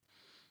go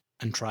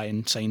and try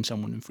and sign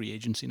someone in free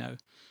agency now.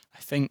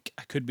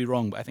 I could be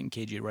wrong, but I think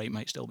KJ Wright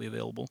might still be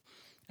available.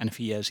 And if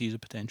he is, he's a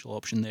potential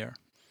option there.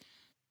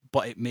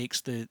 But it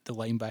makes the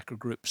linebacker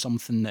group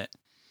something that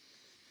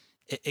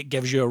it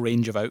gives you a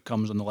range of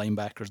outcomes on the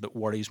linebackers that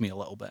worries me a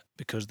little bit,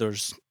 because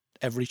there's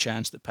every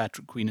chance that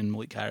Patrick Queen and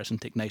Malik Harrison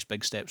take nice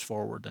big steps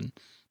forward, and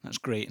that's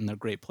great, and they're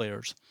great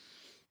players.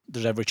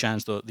 There's every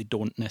chance, though, that they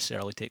don't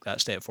necessarily take that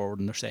step forward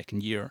in their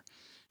second year,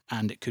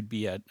 and it could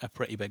be a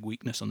pretty big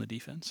weakness on the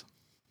defense.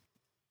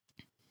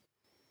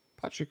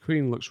 Patrick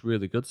Queen looks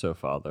really good so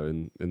far, though,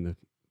 in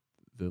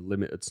the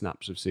limited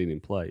snaps we've seen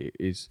him play.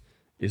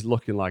 He's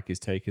looking like he's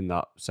taking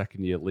that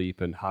second-year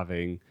leap, and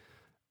having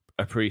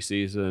a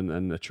pre-season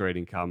and a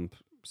training camp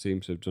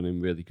seems to have done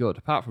him really good.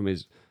 Apart from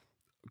his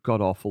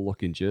god-awful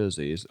looking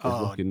jersey, is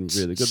looking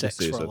really good this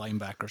season. 6 for a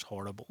linebacker's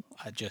horrible.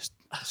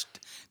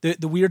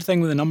 The weird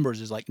thing with the numbers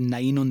is like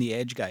 9 on the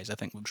edge guys I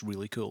think looks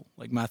really cool.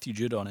 Like Matthew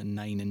Judon and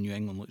 9 in New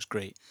England looks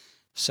great.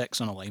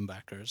 6 on a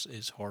linebacker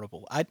is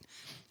horrible.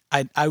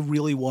 I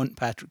really want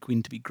Patrick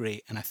Queen to be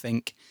great, and I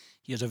think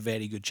he has a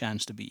very good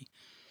chance to be.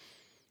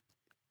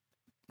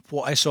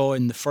 What I saw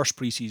in the first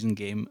preseason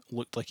game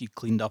looked like he'd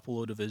cleaned up a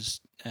load of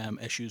his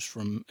issues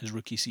from his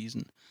rookie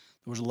season.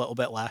 There was a little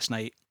bit last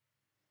night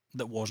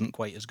that wasn't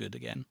quite as good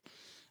again,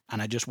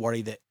 and I just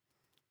worry that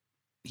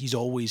he's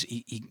always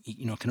he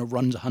kind of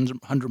runs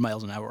 100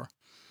 miles an hour,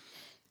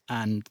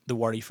 And the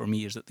worry for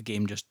me is that the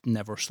game just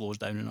never slows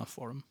down enough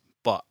for him.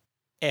 But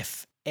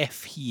if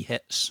he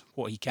hits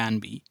what he can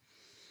be,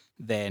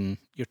 then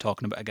you're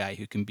talking about a guy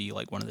who can be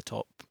like one of the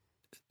top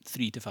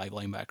 3 to 5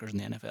 linebackers in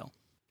the NFL.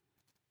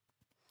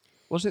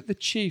 Was it the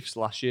Chiefs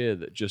last year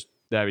that just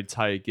their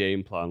entire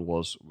game plan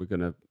was we're going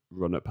to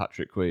run at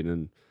Patrick Queen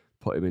and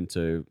put him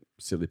into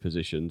silly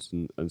positions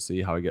and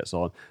see how he gets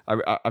on?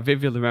 I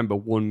vividly remember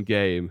one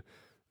game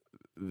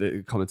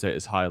the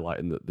commentators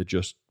highlighting that they're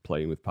just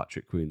playing with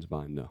Patrick Queen's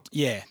mind now.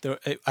 Yeah,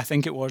 I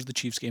think it was the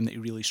Chiefs game that he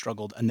really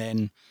struggled, and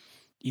then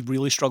he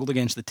really struggled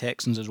against the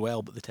Texans as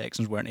well, but the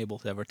Texans weren't able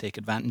to ever take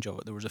advantage of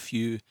it. There was a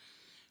few,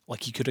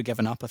 like he could have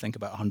given up, I think,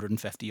 about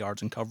 150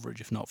 yards in coverage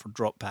if not for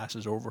drop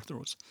passes or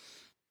overthrows.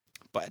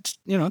 But it's,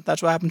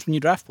 that's what happens when you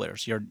draft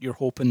players. You're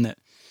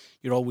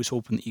always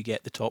hoping that you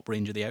get the top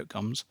range of the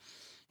outcomes,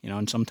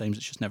 and sometimes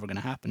it's just never going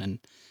to happen. And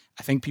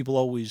I think people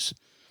always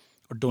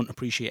or don't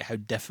appreciate how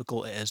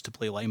difficult it is to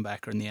play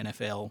linebacker in the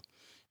NFL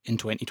in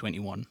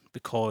 2021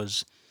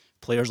 because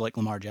players like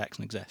Lamar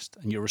Jackson exist,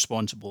 and you're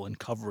responsible in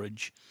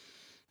coverage,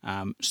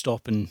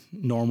 stopping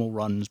normal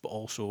runs, but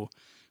also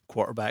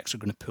quarterbacks are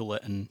going to pull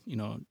it and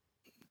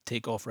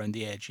take off around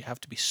the edge. You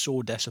have to be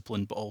so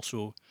disciplined, but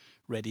also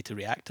ready to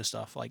react to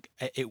stuff. Like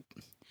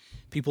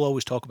people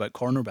always talk about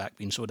cornerback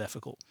being so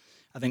difficult.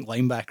 I think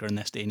linebacker in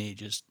this day and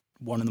age is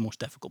one of the most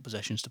difficult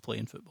positions to play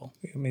in football.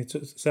 I mean,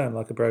 to sound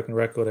like a broken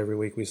record every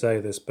week we say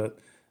this, but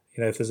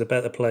if there's a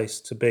better place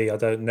to be, I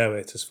don't know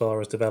it as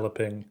far as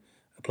developing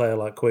a player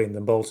like Queen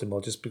than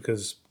Baltimore, just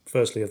because,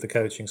 firstly, of the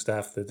coaching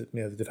staff,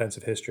 the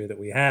defensive history that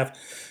we have,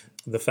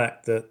 the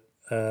fact that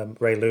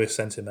Ray Lewis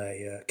sent him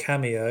a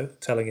cameo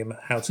telling him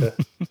how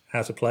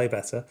to play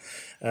better.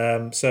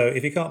 So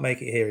if he can't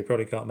make it here, he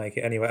probably can't make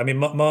it anyway. I mean,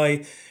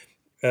 my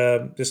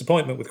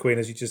disappointment with Queen,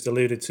 as you just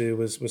alluded to,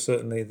 was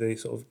certainly the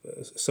sort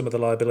of some of the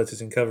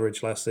liabilities in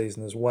coverage last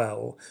season as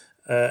well.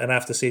 And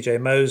after CJ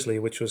Mosley,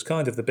 which was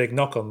kind of the big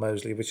knock on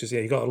Mosley, which is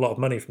he got a lot of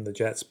money from the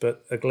Jets,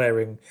 but a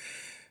glaring,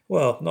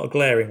 well, not a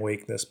glaring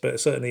weakness, but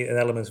certainly an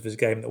element of his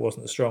game that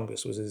wasn't the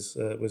strongest was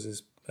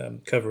his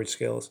coverage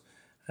skills.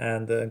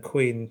 And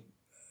Queen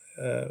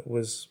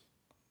was,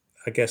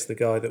 I guess, the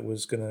guy that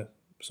was going to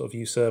sort of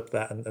usurp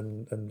that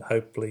and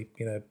hopefully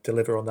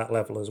deliver on that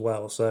level as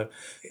well. So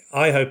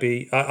I hope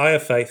I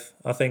have faith.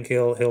 I think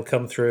he'll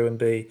come through and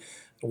be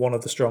one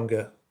of the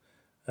stronger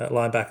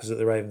linebackers that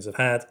the Ravens have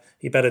had.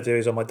 He better do.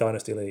 He's on my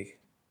dynasty league.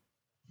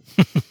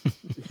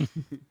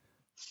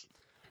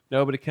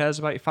 Nobody cares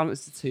about your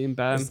fantasy team,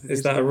 Ben.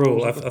 Is that a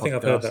rule? I think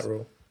I've heard that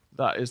rule.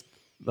 That is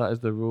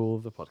the rule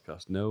of the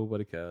podcast.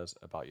 Nobody cares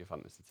about your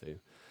fantasy team.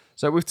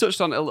 So we've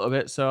touched on it a little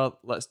bit, so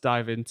let's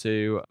dive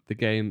into the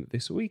game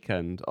this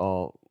weekend,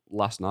 or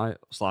last night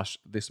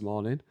 / this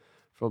morning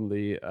from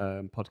the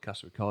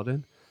podcast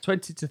recording.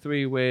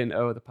 20-3 win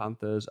over the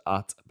Panthers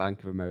at Bank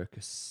of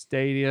America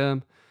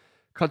Stadium.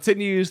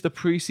 Continues the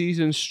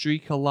preseason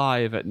streak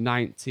alive at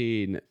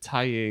 19,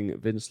 tying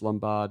Vince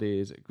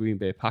Lombardi's Green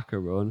Bay Packer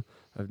run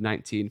of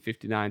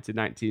 1959 to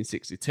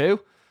 1962.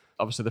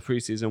 Obviously, the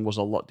preseason was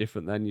a lot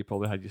different then. You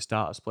probably had your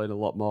starters playing a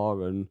lot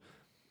more and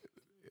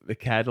they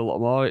cared a lot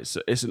more. It's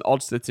an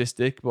odd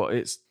statistic, but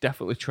it's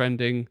definitely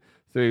trending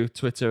through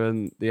Twitter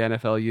and the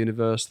NFL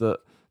universe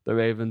that the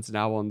Ravens are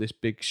now on this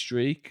big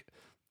streak.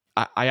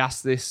 I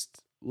asked this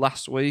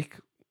last week.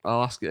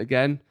 I'll ask it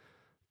again.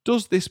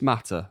 Does this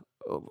matter?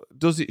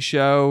 Does it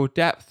show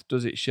depth?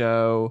 Does it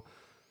show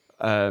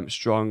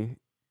strong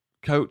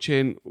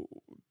coaching?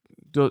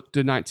 Do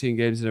 19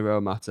 games in a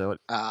row matter?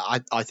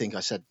 I think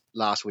I said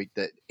last week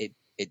that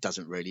it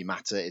doesn't really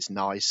matter. It's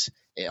nice.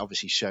 It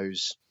obviously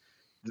shows.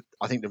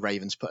 I think the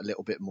Ravens put a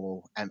little bit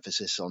more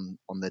emphasis on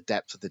the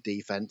depth of the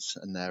defense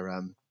and their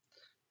and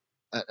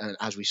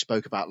as we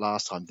spoke about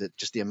last time,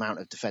 just the amount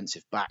of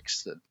defensive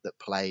backs that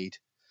played.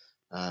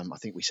 I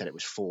think we said it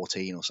was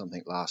 14 or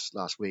something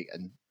last week,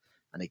 and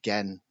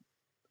again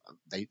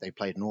they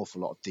played an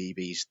awful lot of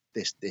DBs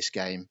this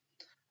game,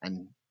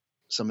 and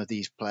some of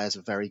these players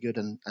are very good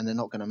and they're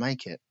not going to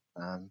make it.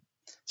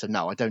 So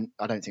no, I don't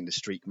think the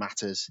streak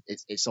matters.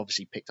 It's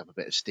obviously picked up a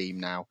bit of steam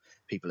now.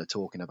 People are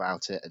talking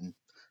about it, and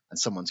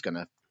someone's going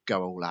to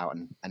go all out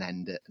and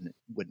end it, and it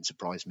wouldn't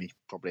surprise me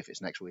probably if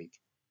it's next week.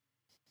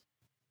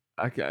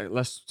 Okay,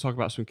 let's talk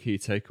about some key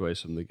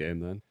takeaways from the game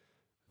then.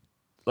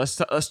 Let's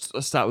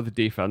start with the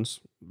defense,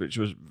 which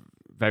was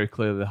very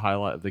clearly the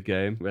highlight of the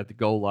game. We had the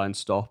goal line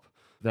stop.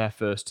 Their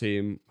first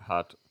team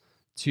had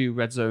 2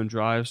 red zone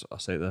drives. I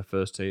say their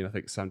first team. I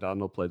think Sam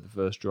Darnold played the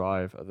first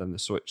drive, and then they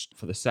switched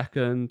for the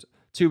second.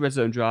 2 red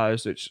zone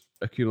drives, which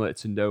accumulated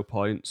to no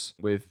points,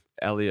 with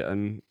Elliott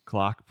and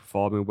Clark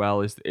performing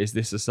well. Is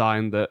this a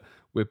sign that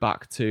we're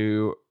back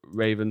to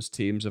Ravens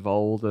teams of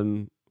old,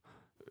 and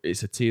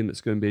it's a team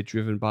that's going to be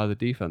driven by the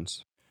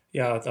defense?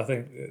 Yeah, I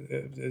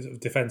think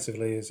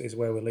defensively is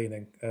where we're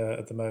leaning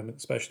at the moment,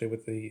 especially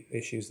with the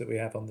issues that we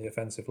have on the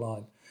offensive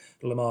line.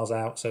 Lamar's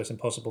out, so it's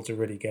impossible to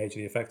really gauge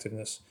the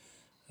effectiveness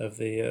of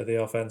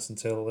the offense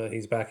until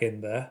he's back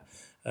in there.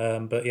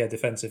 But yeah,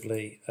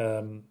 defensively,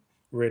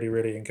 really,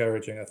 really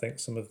encouraging. I think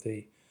some of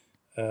the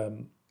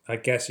I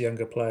guess,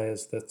 younger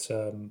players that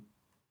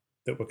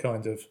that were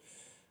kind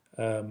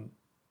of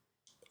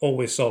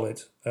always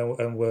solid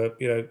and were,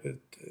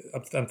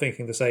 I'm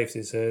thinking the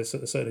safeties here.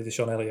 Certainly,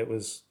 Deshaun Elliott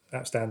was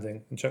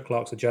outstanding, and Chuck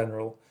Clark's a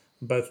general.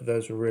 Both of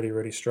those were really,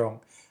 really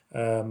strong.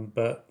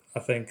 But I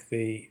think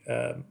the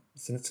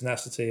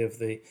tenacity of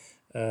the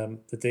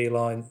D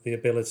line, the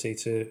ability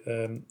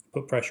to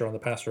put pressure on the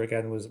passer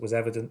again was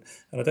evident,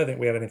 and I don't think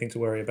we have anything to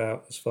worry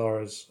about as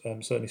far as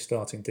certainly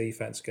starting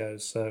defense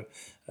goes. So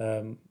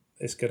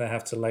it's going to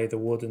have to lay the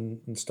wood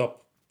and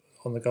stop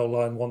on the goal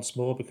line once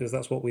more, because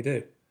that's what we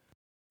do.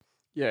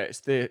 Yeah, it's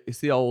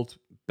the old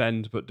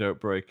bend but don't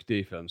break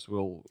defense.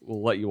 We'll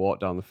let you walk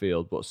down the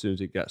field, but as soon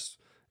as it gets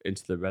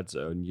into the red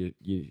zone,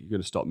 you're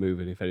going to stop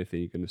moving. If anything,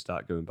 you're going to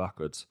start going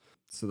backwards.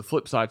 So the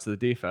flip side to the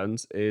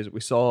defense is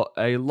we saw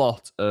a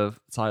lot of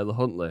Tyler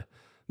Huntley,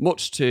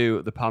 much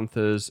to the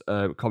Panthers'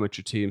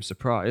 commentary team's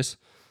surprise,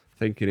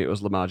 thinking it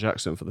was Lamar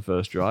Jackson for the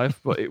first drive,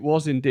 but it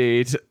was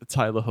indeed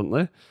Tyler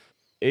Huntley.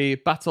 He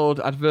battled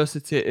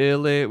adversity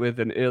early with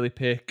an early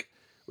pick,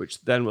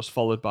 which then was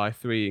followed by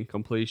 3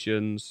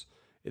 incompletions.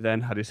 He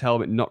then had his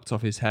helmet knocked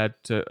off his head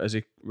as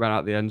he ran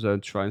out the end zone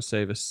to try and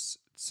save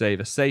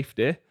a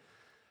safety.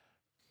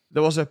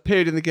 There was a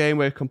period in the game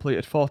where he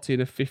completed 14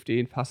 of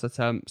 15 pass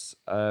attempts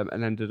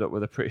and ended up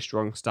with a pretty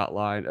strong stat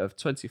line of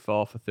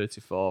 24 for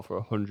 34 for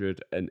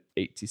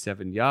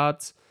 187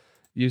 yards.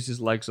 Used his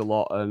legs a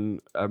lot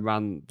and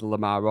ran the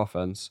Lamar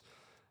offense.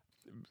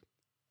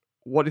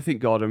 What do you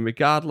think, Gordon?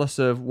 Regardless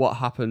of what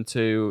happened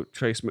to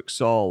Trace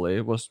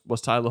McSorley, was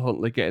Tyler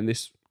Huntley getting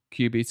this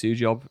QB2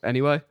 job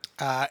anyway?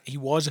 He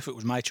was, if it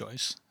was my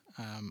choice.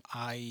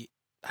 I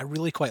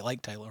really quite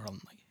like Tyler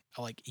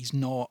Huntley. He's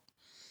not,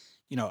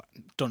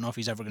 don't know if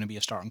he's ever going to be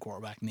a starting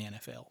quarterback in the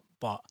NFL,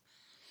 but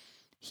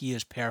he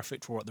is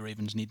perfect for what the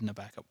Ravens need in a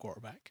backup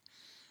quarterback.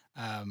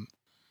 I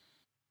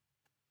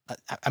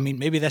mean,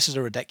 maybe this is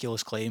a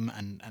ridiculous claim,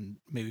 and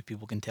maybe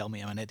people can tell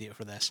me I'm an idiot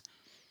for this.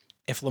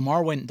 If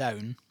Lamar went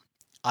down,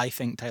 I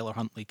think Tyler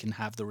Huntley can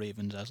have the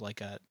Ravens as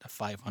like a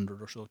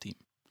 500 or so team,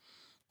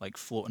 like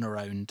floating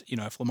around.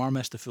 If Lamar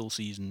missed the full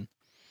season,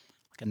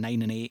 like a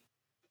 9-8,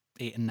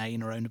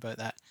 8-9, around about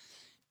that.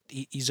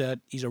 He's a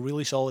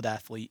really solid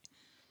athlete.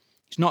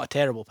 He's not a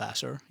terrible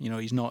passer.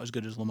 He's not as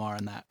good as Lamar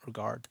in that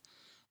regard.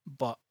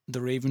 But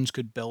the Ravens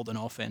could build an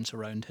offense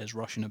around his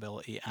rushing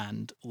ability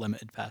and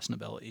limited passing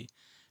ability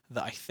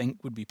that I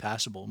think would be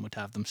passable and would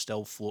have them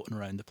still floating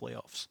around the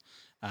playoffs.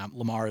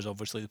 Lamar is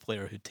obviously the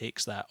player who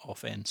takes that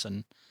offense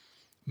and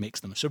makes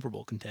them a Super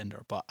Bowl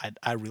contender, but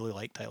I really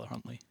like Tyler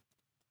Huntley.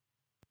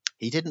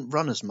 He didn't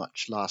run as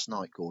much last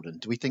night, Gordon.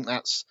 Do we think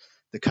that's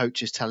the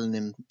coaches telling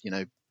him,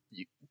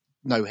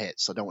 no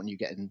hits, I don't want you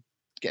getting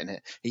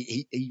hit?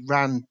 He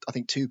ran, I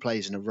think, 2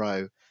 plays in a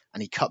row,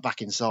 and he cut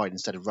back inside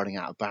instead of running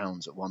out of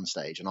bounds at one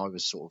stage, and I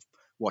was sort of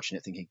watching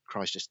it thinking,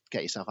 Christ, just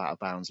get yourself out of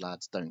bounds,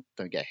 lads, don't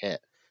get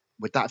hit.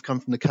 Would that have come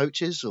from the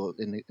coaches or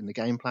in the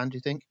game plan, do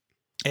you think?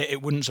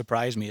 It wouldn't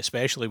surprise me,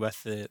 especially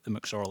with the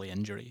McSorley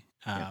injury.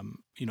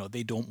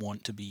 They don't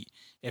want to be...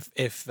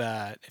 If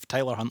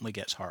Tyler Huntley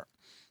gets hurt,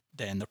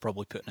 then they're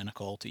probably putting in a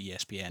call to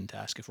ESPN to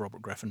ask if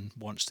Robert Griffin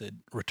wants to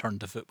return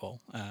to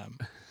football.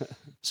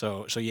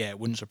 So yeah, it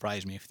wouldn't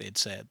surprise me if they'd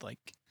said,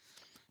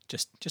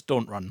 just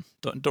don't run.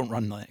 Don't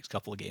run the next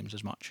couple of games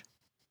as much.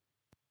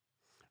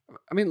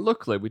 I mean,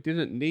 luckily, we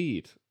didn't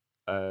need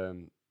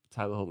Tyler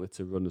Huntley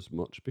to run as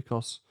much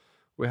because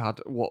we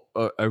had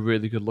a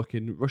really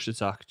good-looking rush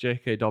attack.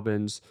 J.K.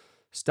 Dobbins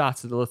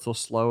started a little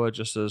slower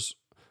just as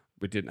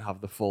we didn't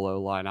have the full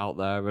O-line out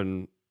there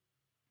and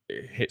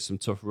it hit some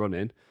tough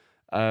running.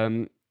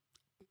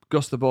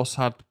 Gus the Bus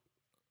had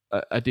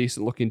a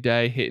decent-looking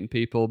day, hitting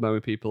people,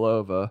 mowing people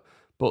over.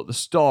 But the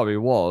story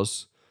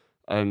was,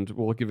 and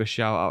we'll give a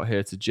shout-out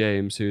here to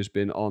James, who's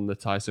been on the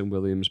Tyson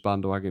Williams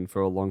bandwagon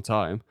for a long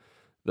time,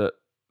 that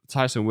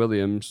Tyson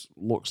Williams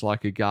looks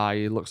like a guy.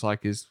 He looks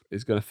like he's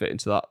going to fit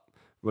into that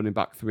running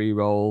back 3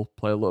 role,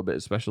 play a little bit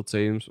of special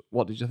teams.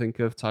 What did you think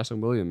of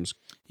Tyson Williams?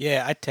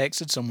 Yeah, I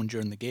texted someone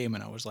during the game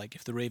and I was like,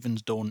 if the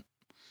Ravens don't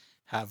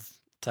have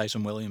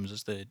Tyson Williams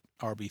as the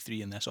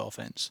RB3 in this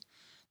offense,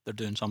 they're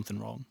doing something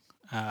wrong.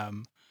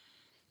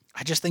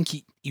 I just think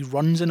he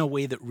runs in a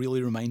way that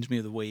really reminds me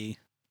of the way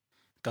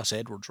Gus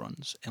Edwards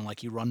runs, and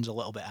he runs a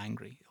little bit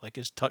angry. Like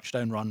his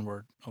touchdown run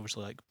where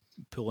obviously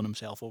pulling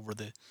himself over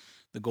the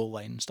goal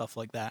line and stuff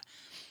like that.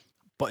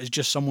 But it's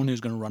just someone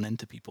who's going to run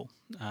into people.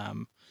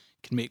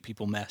 Can make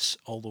people miss,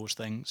 all those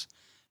things.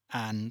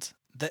 And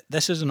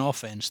this is an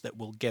offense that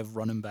will give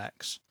running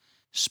backs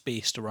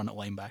space to run at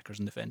linebackers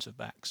and defensive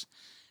backs.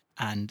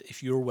 And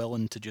if you're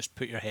willing to just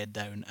put your head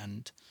down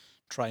and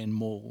try and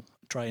mow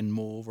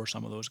over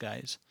some of those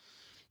guys,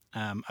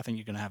 I think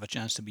you're going to have a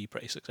chance to be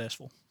pretty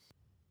successful.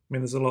 I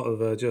mean, there's a lot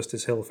of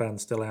Justice Hill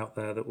fans still out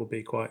there that will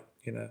be quite,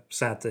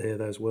 sad to hear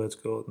those words,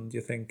 Gordon. Do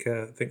you think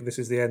this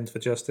is the end for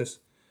Justice?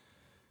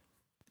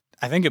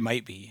 I think it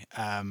might be.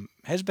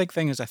 His big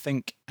thing is, I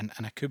think, and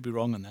I could be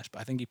wrong on this,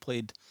 but I think he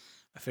played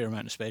a fair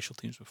amount of special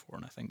teams before,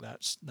 and I think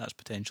that's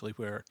potentially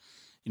where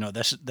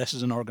this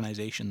is an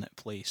organisation that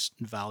place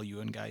value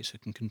in guys who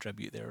can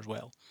contribute there as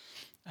well.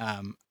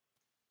 And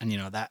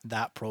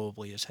that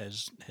probably is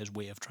his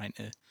way of trying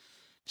to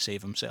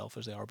save himself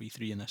as the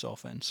RB3 in this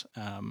offense.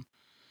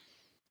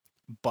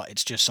 But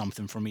it's just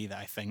something for me that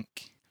I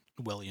think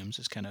Williams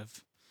is kind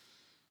of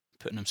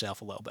putting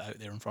himself a little bit out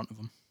there in front of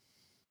him.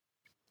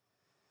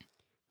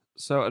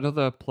 So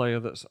another player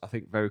that's, I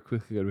think, very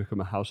quickly going to become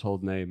a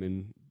household name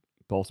in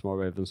Baltimore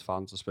Ravens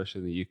fans,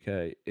 especially in the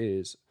UK,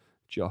 is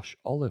Josh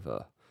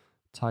Oliver,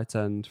 tight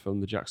end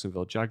from the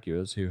Jacksonville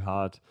Jaguars, who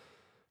had,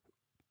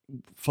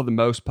 for the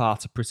most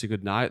part, a pretty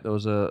good night. There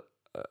was a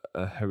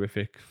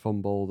horrific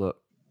fumble that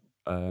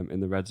in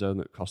the red zone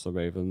that cost the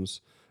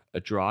Ravens a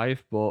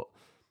drive, but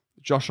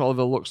Josh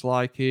Oliver looks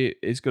like he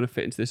is going to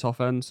fit into this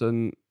offense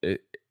and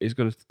is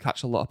going to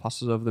catch a lot of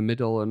passes over the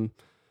middle and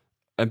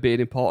be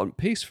an important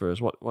piece for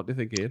us. What do you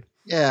think, Ian?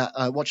 Yeah,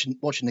 watching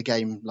the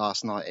game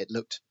last night, it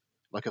looked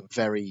like a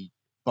very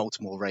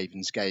Baltimore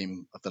Ravens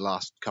game of the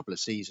last couple of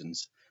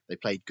seasons. They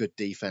played good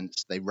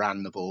defense. They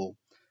ran the ball.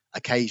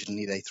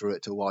 Occasionally, they threw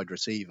it to a wide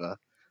receiver,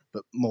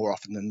 but more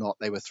often than not,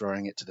 they were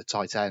throwing it to the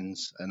tight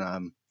ends.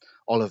 And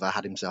Oliver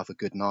had himself a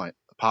good night.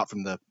 Apart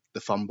from the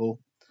fumble,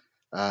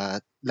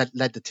 led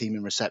the team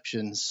in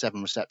receptions,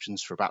 7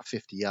 receptions for about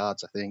 50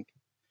 yards, I think.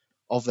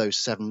 Of those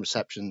 7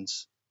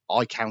 receptions,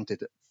 I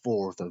counted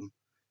 4 of them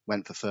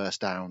went for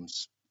first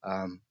downs.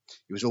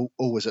 He was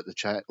always at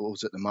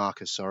the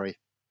markers. Sorry,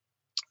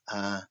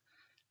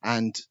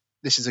 and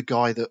this is a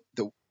guy that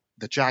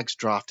the Jags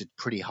drafted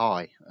pretty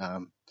high,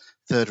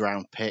 3rd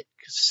round pick,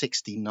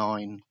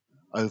 69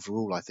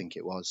 overall, I think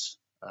it was,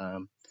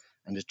 and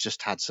has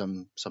just had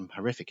some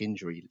horrific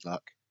injury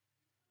luck.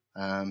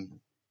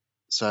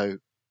 So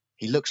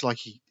he looks like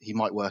he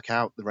might work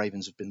out. The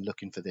Ravens have been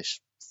looking for this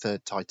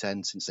 3rd tight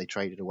end since they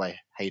traded away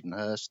Hayden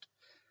Hurst.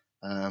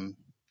 And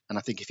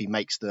I think if he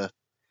makes the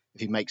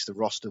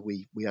roster,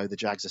 we owe the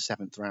Jags a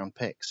 7th round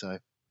pick. So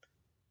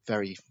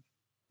very,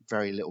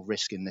 very little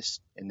risk in this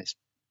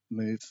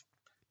move.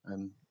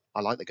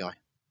 I like the guy.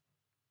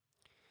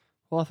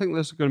 Well, I think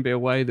there's going to be a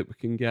way that we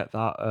can get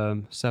that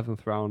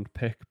 7th round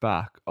pick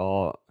back,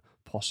 or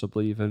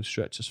possibly even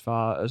stretch as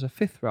far as a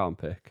 5th round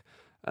pick,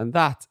 and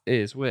that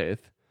is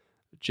with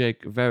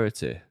Jake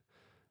Verity.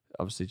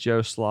 Obviously,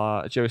 Joey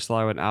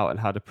Sly went out and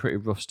had a pretty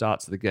rough start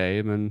to the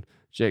game, and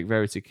Jake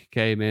Verity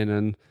came in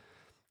and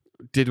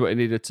did what he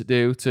needed to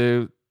do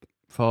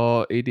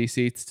for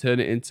EDC to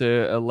turn it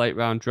into a late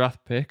round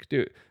draft pick.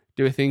 Do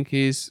we think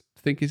he's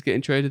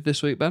getting traded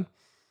this week, Ben?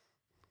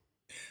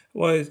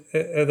 Well,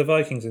 are the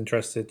Vikings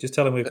interested? Just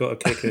tell them we've got a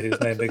kicker whose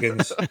name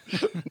begins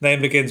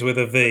with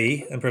a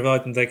V, and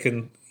providing they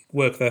can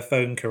work their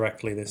phone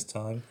correctly this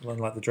time,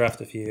 unlike the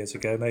draft a few years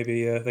ago,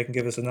 maybe they can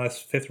give us a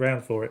nice 5th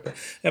round for it. But,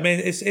 I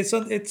mean, it's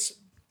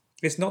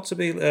not to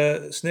be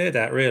sneered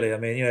at, really. I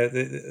mean,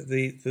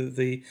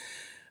 the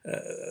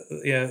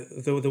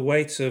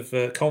weight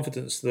of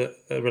confidence that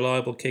a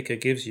reliable kicker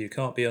gives you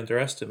can't be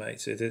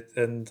underestimated.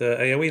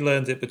 We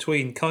learned it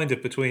between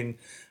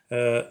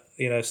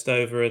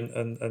Stover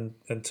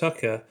and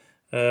Tucker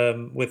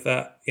with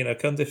that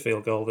Cundiff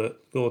field goal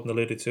that Gordon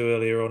alluded to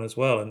earlier on as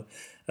well, and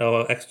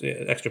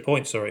extra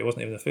point. Sorry, it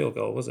wasn't even a field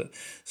goal, was it?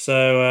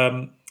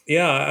 So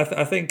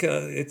I think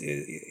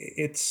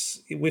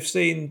we've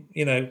seen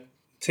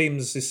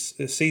teams this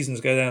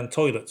seasons go down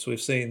toilets.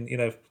 We've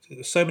seen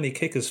so many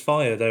kickers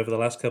fired over the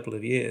last couple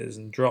of years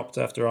and dropped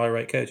after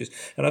irate coaches,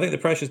 and I think the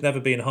pressure's never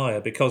been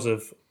higher because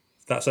of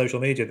that social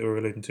media that we were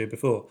alluding to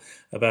before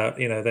about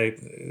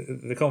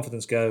the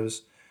confidence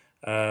goes,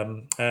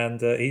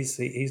 and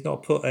he's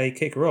not put a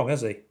kick wrong,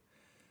 has he?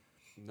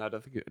 No, I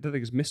don't think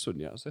he's missed one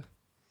yet, has he?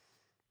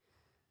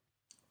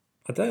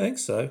 I don't think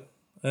so.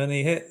 And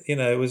he hit,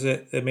 it was a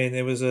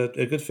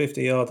good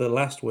 50-yarder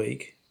last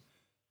week.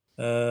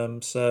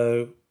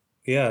 So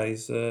yeah,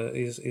 he's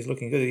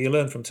looking good. You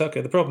learn from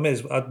Tucker. The problem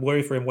is, I'd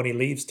worry for him when he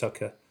leaves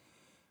Tucker,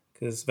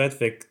 because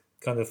Vedvik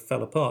kind of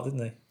fell apart,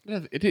 didn't he? Yeah,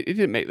 he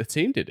didn't make the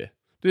team, did he?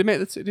 Did he make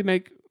the team?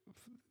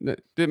 No,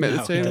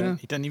 the team?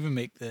 He didn't even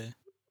make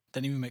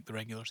the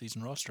regular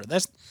season roster.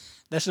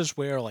 This is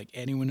where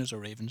anyone who's a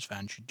Ravens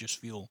fan should just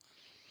feel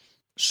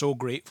so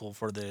grateful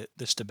for the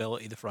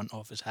stability the front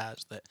office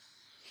has, that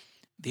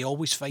they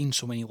always find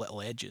so many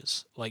little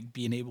edges, like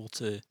being able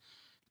to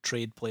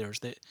trade players.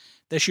 That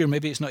this year,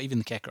 maybe it's not even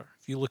the kicker.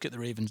 If you look at the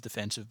Ravens'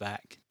 defensive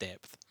back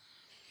depth,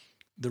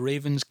 the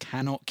Ravens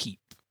cannot keep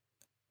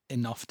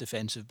enough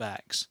defensive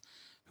backs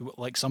who,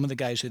 like some of the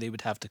guys who they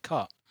would have to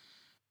cut,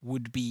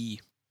 would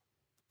be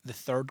the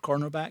 3rd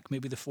cornerback,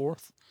 maybe the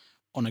 4th,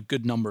 on a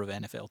good number of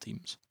NFL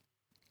teams.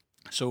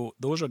 So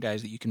those are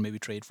guys that you can maybe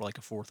trade for a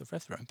 4th or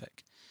 5th round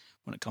pick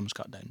when it comes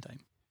cut down time.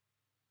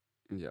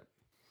 Yeah.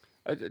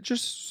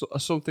 Just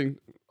something,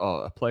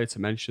 a player to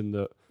mention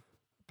that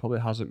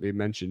probably hasn't been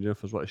mentioned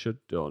enough as what it should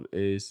have done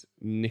is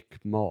Nick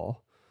Moore,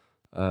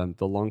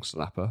 the long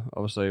snapper.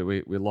 Obviously,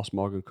 we lost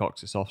Morgan Cox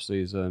this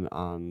offseason,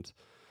 and there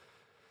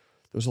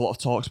was a lot of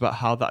talks about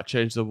how that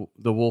changed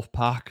the Wolf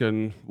Pack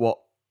and what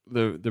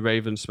the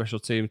Ravens special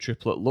team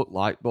triplet looked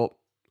like, but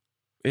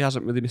he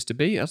hasn't really missed a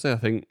beat, has he? I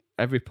think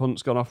every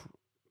punt's gone off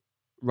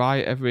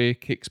right, every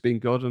kick's been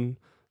good, and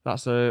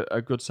that's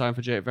a good sign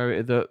for Jake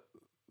Verity that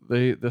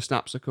the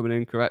snaps are coming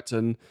in correct,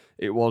 and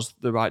it was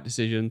the right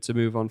decision to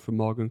move on from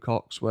Morgan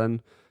Cox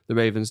when the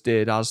Ravens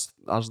did, as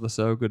they're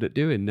so good at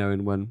doing,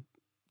 knowing when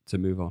to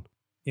move on.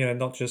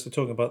 Not just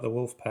talking about the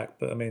Wolfpack,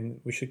 but I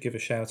mean, we should give a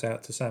shout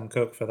out to Sam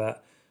Cook for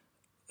that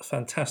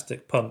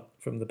fantastic punt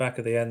from the back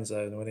of the end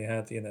zone when he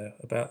had,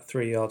 about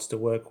 3 yards to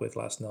work with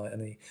last night,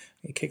 and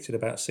he kicked it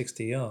about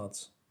 60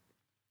 yards.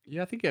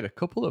 Yeah, I think he had a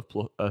couple of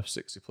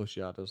 60-plus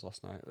yarders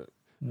last night.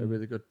 A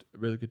really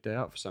good day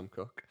out for Sam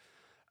Cook.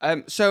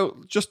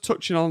 So just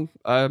touching on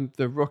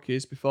the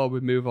rookies before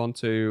we move on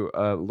to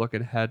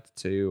looking ahead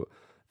to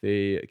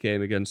the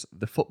game against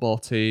the football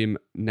team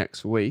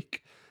next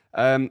week.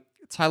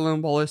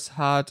 Tylan Wallace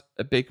had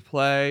a big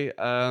play.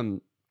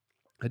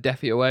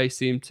 Adefi Away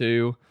seemed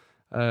to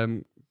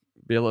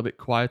be a little bit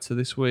quieter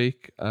this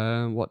week.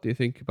 What do you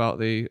think about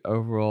the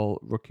overall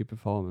rookie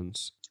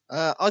performance?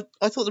 I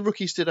thought the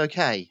rookies did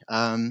okay.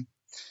 I'm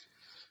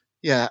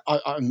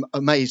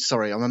amazed.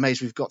 Sorry, I'm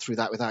amazed we've got through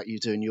that without you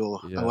doing your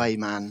away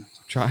man.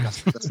 Try.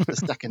 That's the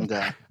second,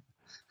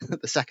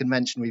 the second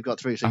mention we've got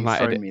through. So I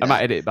might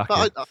edit it back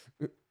in.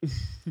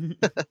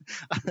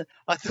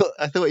 I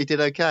thought he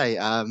did okay.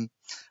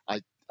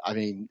 I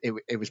mean,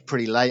 it was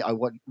pretty late. I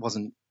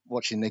wasn't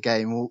watching the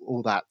game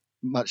all that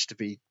much to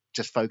be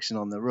just focusing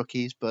on the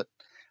rookies, but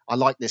I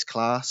like this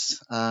class.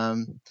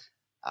 As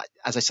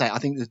I say, I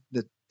think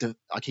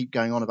I keep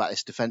going on about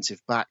this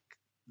defensive back,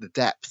 the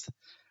depth,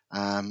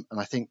 and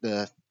I think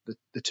the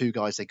two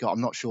guys they got.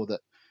 I'm not sure that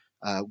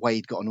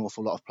Wade got an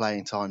awful lot of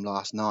playing time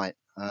last night,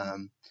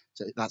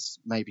 so that's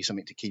maybe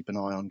something to keep an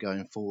eye on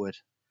going forward.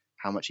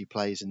 How much he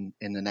plays in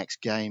the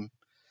next game.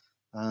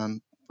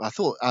 I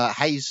thought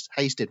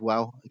Hayes did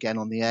well again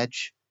on the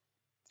edge.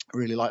 I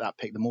really like that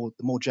pick. The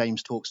more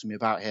James talks to me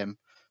about him,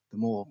 the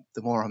more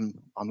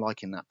I'm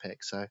liking that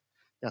pick. So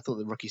yeah, I thought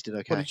the rookies did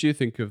okay. What did you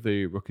think of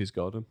the rookies,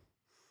 Gordon?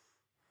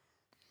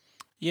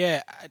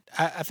 Yeah,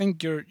 I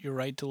think you're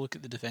right to look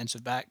at the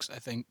defensive backs. I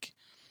think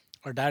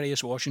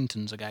Ardarius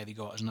Washington's a guy they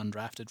got as an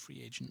undrafted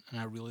free agent, and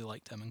I really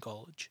liked him in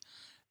college,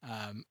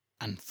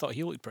 and thought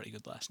he looked pretty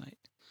good last night.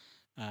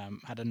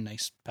 Had a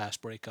nice pass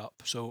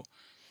breakup, so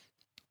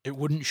it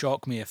wouldn't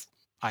shock me if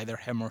either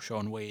him or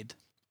Sean Wade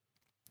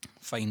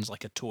finds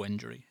like a toe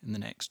injury in the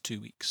next 2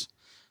 weeks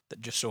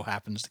that just so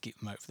happens to keep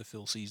them out for the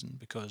full season,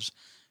 because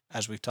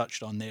as we've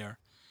touched on there,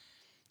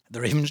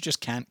 the Ravens just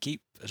can't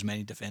keep as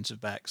many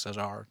defensive backs as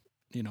are,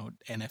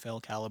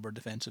 NFL caliber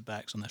defensive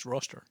backs on this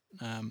roster.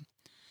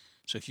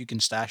 So if you can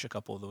stash a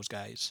couple of those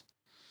guys,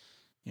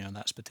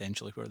 that's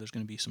potentially where there's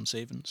going to be some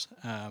savings.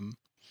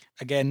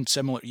 Again,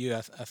 similar to you,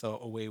 I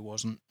thought Away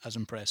wasn't as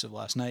impressive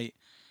last night.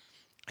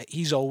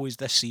 He's always,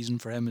 this season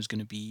for him is going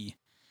to be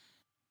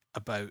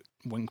about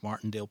Wink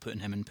Martindale putting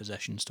him in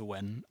positions to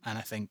win, and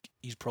I think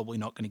he's probably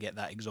not going to get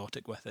that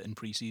exotic with it in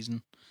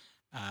pre-season.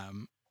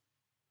 And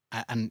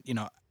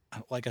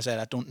like I said,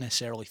 I don't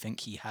necessarily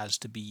think he has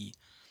to be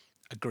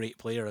a great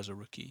player as a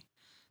rookie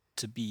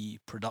to be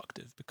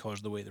productive, because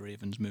of the way the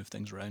Ravens move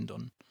things around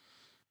on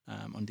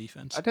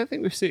defense. I don't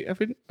think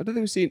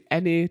we've seen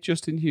any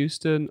Justin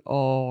Houston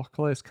or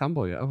Calais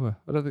Campbell yet, have we?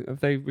 I don't think have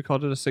they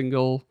recorded a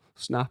single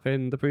snap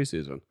in the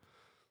preseason.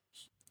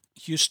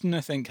 Houston,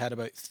 I think, had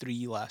about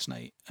 3 last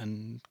night,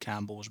 and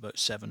Campbell was about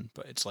 7,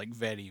 but it's like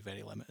very,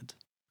 very limited.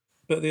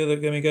 But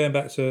going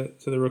back to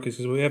the rookies,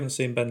 because we haven't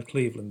seen Ben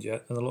Cleveland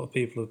yet, and a lot of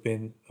people have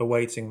been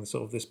awaiting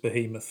sort of this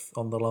behemoth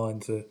on the line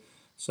to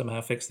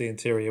somehow fix the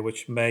interior,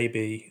 which may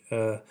be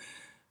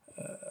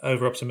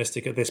over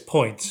optimistic at this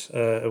point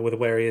with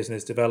where he is in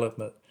his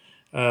development.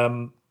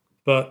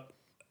 But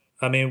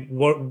I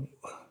mean,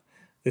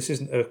 this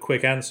isn't a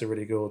quick answer,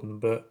 really, Gordon,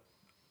 but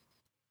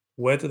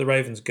where do the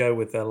Ravens go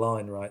with their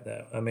line right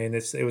now? I mean,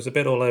 it was a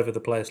bit all over the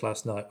place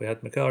last night. We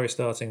had Macari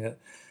starting at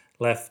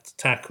left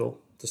tackle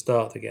to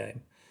start the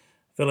game.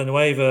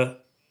 Villanueva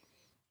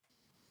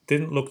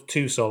didn't look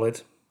too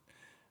solid.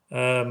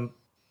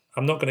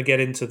 I'm not going to get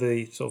into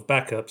the sort of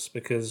backups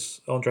because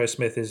Andre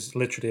Smith is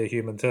literally a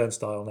human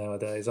turnstile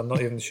nowadays. I'm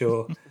not even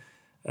sure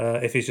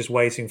if he's just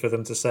waiting for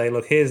them to say,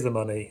 look, here's the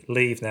money,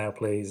 leave now,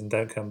 please, and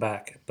don't come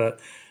back. But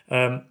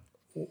obviously,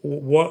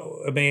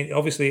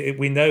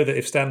 we know that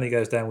if Stanley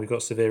goes down, we've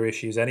got severe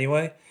issues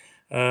anyway.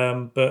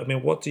 But I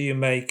mean, what do you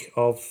make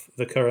of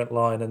the current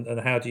line,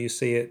 and how do you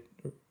see it,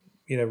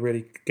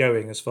 really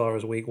going as far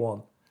as week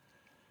 1?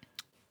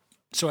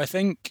 So I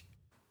think,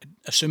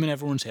 assuming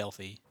everyone's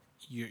healthy,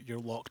 you're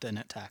locked in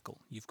at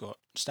tackle. You've got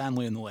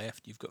Stanley on the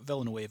left, you've got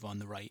Villanueva on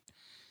the right,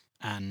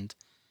 and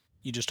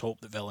you just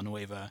hope that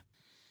Villanueva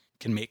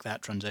can make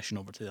that transition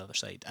over to the other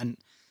side. And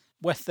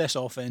with this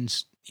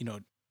offense,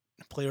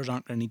 players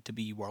aren't going to need to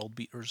be world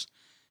beaters.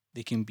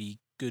 They can be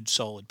good,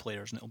 solid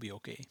players, and it'll be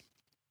okay.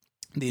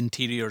 The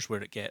interior's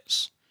where it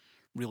gets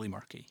really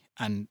murky.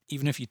 And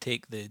even if you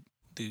take the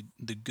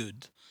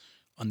good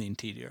on the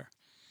interior,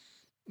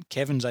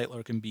 Kevin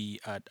Zeitler can be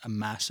a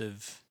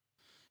massive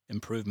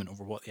improvement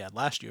over what they had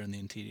last year in the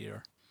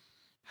interior.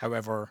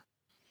 However,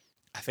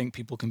 I think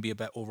people can be a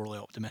bit overly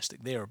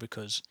optimistic there,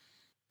 because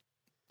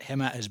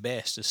him at his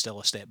best is still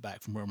a step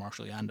back from where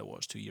Marshall Yanda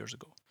was 2 years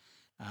ago.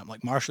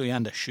 Like Marshall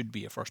Yanda should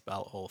be a first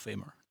ballot Hall of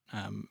Famer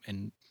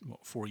in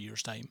 4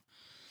 years' time.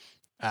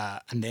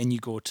 And then you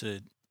go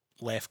to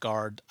left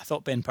guard. I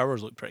thought Ben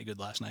Powers looked pretty good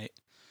last night.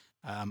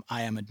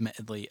 I am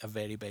admittedly a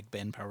very big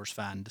Ben Powers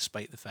fan,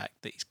 despite the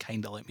fact that he's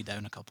kind of let me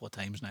down a couple of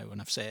times now.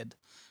 And I've said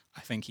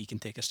I think he can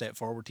take a step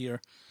forward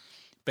here.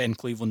 Ben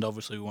Cleveland,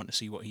 obviously, we want to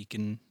see what he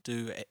can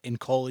do. In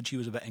college, he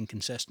was a bit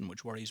inconsistent,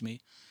 which worries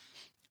me.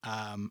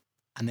 And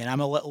then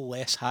I'm a little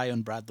less high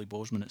on Bradley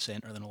Bozeman at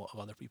centre than a lot of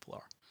other people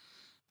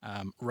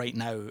are. Right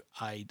now,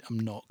 I am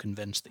not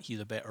convinced that he's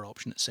a better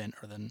option at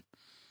centre than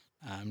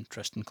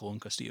Tristan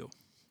Colon-Castillo.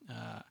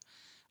 And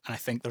I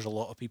think there's a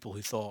lot of people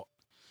who thought,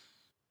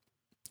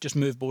 just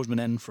move Bozeman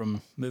in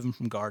move him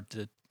from guard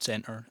to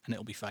centre and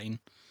it'll be fine.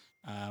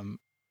 I'm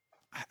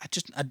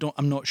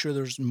not sure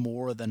there's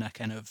more than a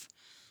kind of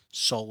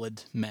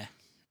solid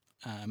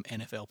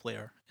NFL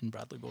player in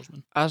Bradley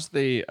Bozeman. As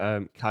the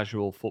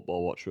casual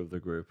football watcher of the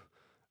group,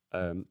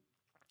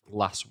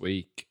 last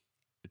week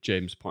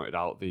James pointed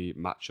out the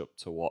matchup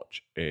to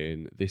watch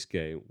in this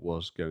game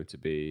was going to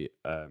be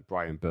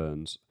Brian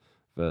Burns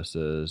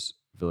versus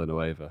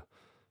Villanueva.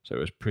 So it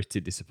was pretty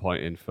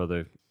disappointing for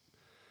the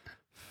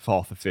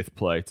fourth or fifth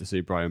play to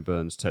see Brian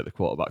Burns take the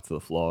quarterback to the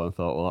floor, and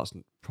thought, well, that's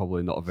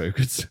probably not a very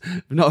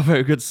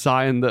good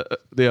sign that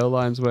the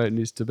O-line's where it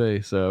needs to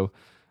be. So,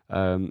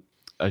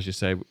 as you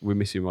say, we're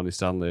missing Ronnie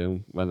Stanley,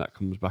 and when that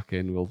comes back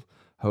in,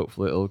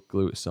 hopefully it'll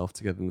glue itself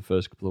together in the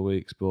first couple of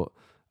weeks. But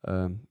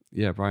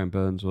Brian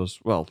Burns was,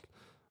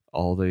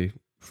 all the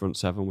front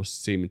seven was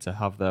seeming to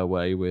have their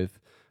way with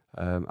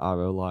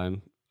our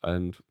O-line,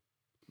 and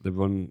the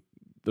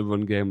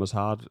run game was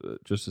hard,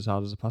 just as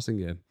hard as the passing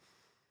game.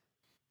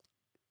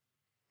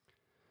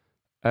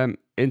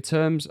 In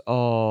terms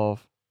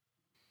of,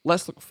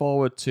 let's look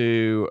forward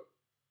to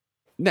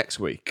next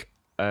week.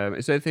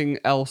 Is there anything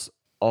else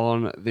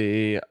on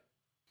the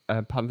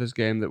Panthers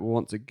game that we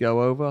want to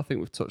go over? I think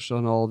we've touched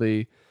on all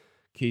the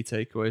key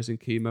takeaways and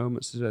key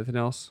moments. Is there anything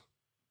else?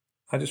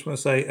 I just want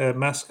to say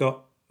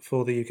mascot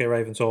for the UK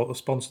Ravens, or a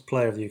sponsored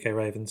player of the UK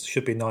Ravens,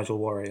 should be Nigel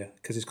Warrior,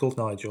 because he's called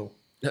Nigel.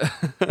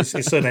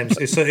 his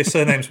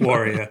surname's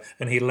Warrior,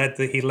 and he led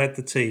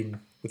the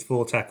team with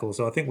 4 tackles.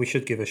 So I think we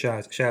should give a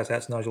shout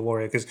out to Nigel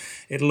Warrior, because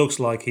it looks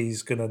like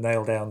he's going to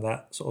nail down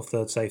that sort of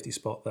third safety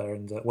spot there,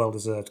 and well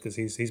deserved, because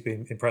he's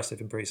been impressive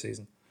in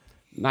pre-season.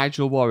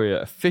 Nigel Warrior,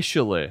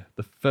 officially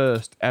the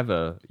first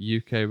ever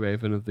UK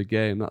Raven of the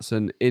game. That's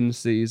an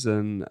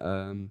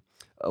in-season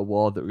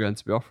award that we're going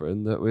to be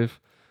offering that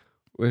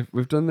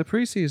we've done the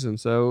pre-season.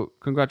 So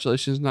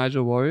congratulations,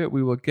 Nigel Warrior.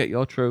 We will get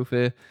your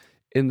trophy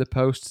in the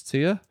post to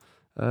you.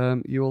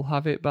 You will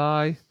have it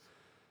by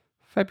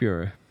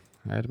February,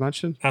 I'd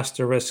imagine.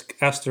 Asterisk,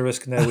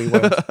 no, we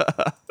won't.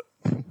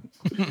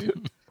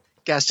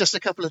 Guys, just a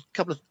couple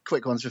of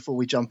quick ones before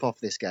we jump off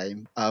this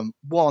game.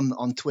 One,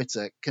 on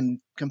Twitter,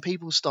 can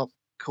people stop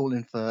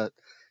calling for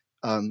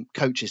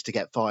coaches to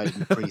get fired in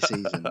the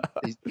pre-season?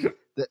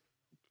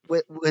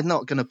 We're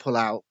not going to pull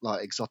out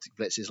like exotic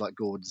blitzes like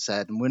Gordon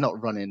said, and we're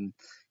not running,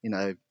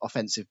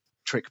 offensive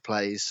trick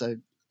plays. So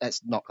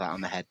let's knock that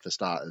on the head for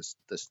starters.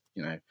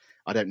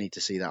 I don't need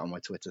to see that on my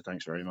Twitter.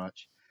 Thanks very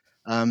much.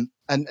 And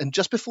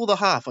just before the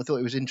half, I thought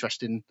it was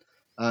interesting.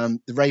 The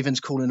Ravens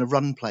calling a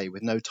run play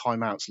with no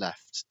timeouts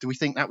left. Do we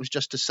think that was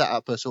just to set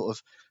up a sort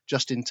of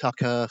Justin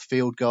Tucker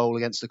field goal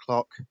against the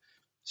clock,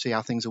 see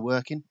how things are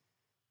working?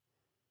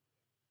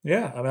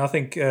 Yeah, I mean, I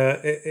think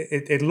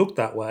it looked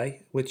that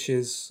way, which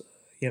is,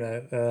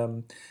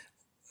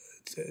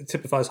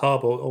 typifies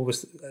Harbaugh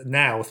always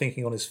now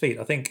thinking on his feet.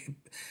 I think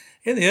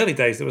in the early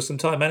days there were some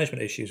time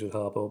management issues with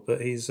Harbaugh,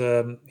 but he's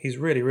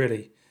really,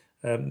 really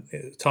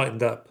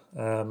tightened up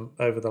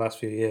over the last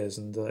few years,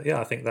 and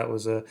I think that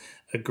was a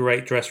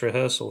great dress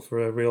rehearsal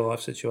for a real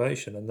life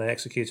situation, and they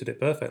executed it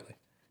perfectly.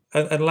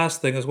 And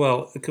last thing as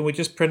well, can we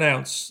just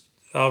pronounce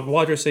our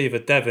wide receiver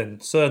Devin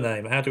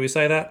surname? How do we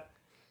say that?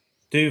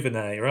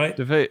 Duvernay, right?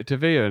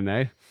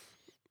 Duvernay.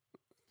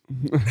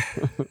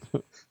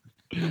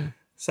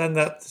 Send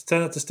that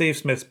to Steve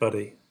Smith's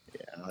buddy.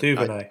 Yeah,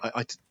 Duvernay.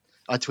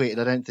 I tweeted,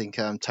 I don't think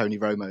Tony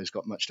Romo's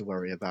got much to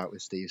worry about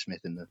with Steve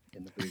Smith in the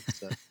booth.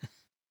 So.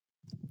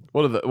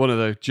 One of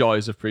the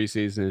joys of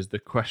preseason is the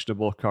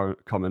questionable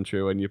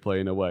commentary when you're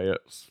playing away at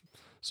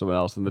someone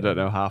else and they don't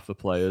know half the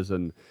players,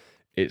 and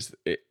it's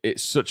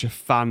such a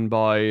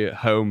fanboy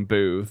home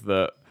booth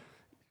that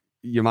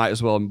you might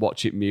as well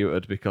watch it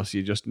muted, because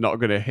you're just not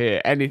going to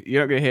hear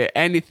you're not going to hear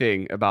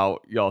anything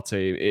about your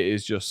team. It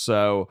is just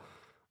so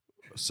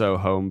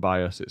home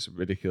bias. It's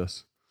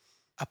ridiculous.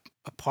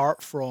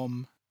 Apart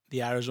from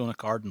the Arizona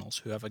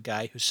Cardinals, who have a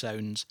guy who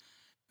sounds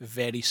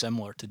very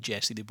similar to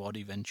Jesse the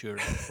Body Ventura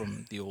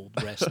from the old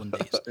wrestling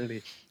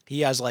days.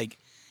 He has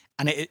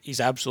he's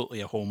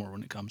absolutely a homer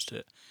when it comes to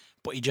it,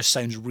 but he just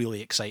sounds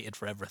really excited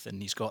for everything.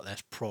 He's got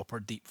this proper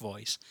deep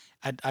voice.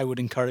 I would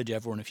encourage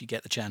everyone, if you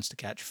get the chance to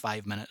catch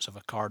 5 minutes of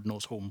a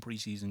Cardinals home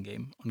preseason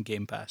game on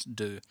Game Pass,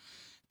 do,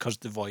 because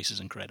the voice is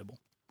incredible.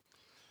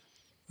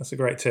 That's a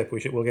great tip.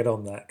 We'll get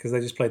on that, because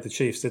they just played the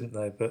Chiefs, didn't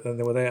they? But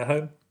were they at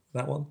home?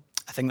 that one?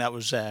 I think that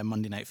was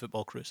Monday Night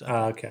Football Cruise.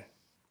 Okay.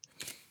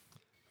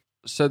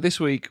 So this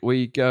week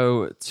we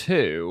go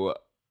to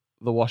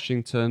the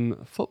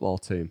Washington football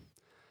team,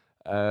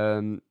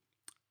 to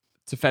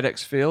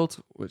FedEx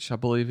Field, which I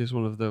believe is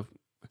one of the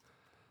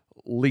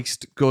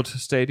least good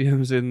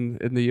stadiums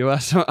in the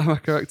US. Am I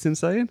correct in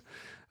saying?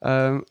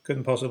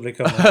 Couldn't possibly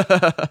comment.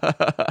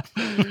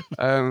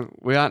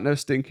 We aren't no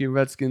stinking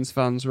Redskins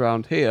fans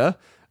around here,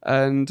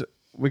 and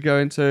we're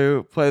going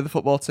to play the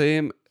football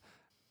team.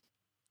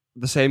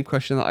 The same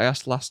question that I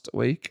asked last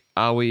week: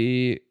 Are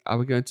we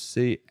going to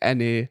see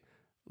any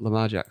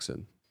Lamar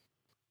Jackson?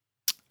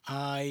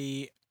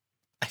 I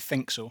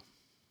think so.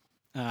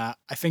 I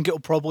think it'll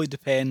probably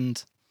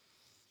depend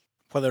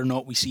whether or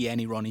not we see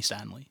any Ronnie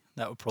Stanley.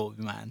 That would probably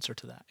be my answer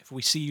to that. If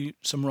we see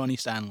some Ronnie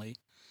Stanley,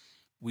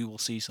 we will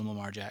see some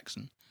Lamar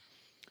Jackson.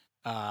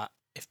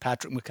 If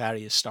Patrick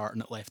McCarry is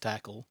starting at left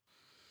tackle,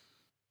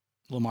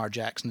 Lamar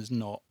Jackson is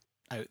not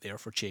out there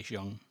for Chase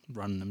Young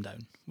running them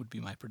down, would be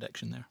my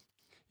prediction there.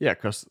 Yeah,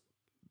 because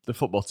the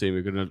football team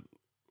are going to,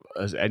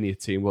 as any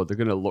team would, they're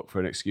going to look for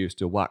an excuse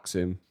to wax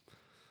him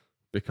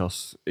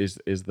because is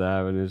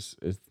there and is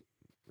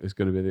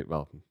going to be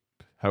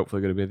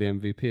hopefully going to be the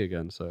MVP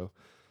again. So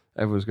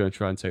everyone's going to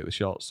try and take the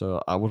shot.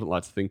 So I wouldn't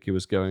like to think he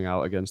was going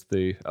out against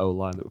the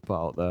O-line that we put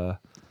out there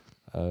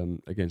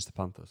against the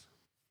Panthers.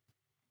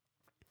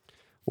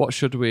 What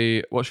should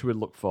we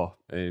look for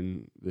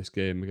in this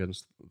game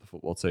against the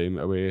football team?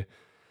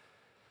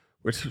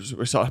 We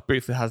sort of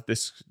briefly had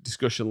this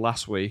discussion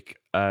last week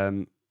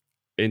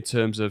in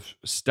terms of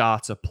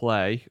starter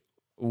play.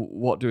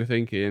 What do we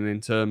think in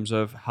terms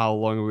of how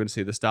long are we going to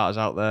see the starters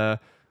out there?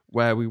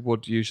 Where we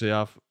would usually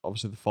have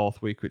obviously the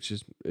fourth week, which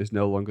is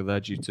no longer there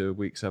due to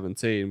week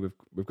 17.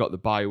 We've got the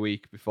bye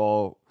week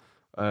before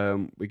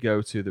we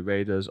go to the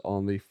Raiders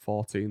on the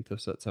 14th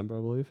of September,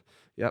 I believe.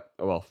 Yep.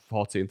 Well,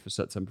 14th of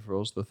September for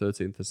us, the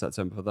 13th of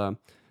September for them.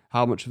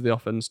 How much of the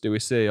offense do we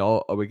see,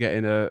 or are we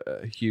getting a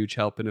huge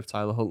helping of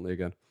Tyler Huntley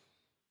again?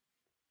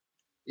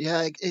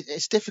 Yeah,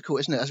 it's difficult,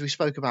 isn't it? As we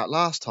spoke about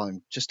last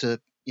time, just to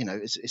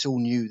it's all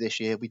new this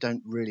year. We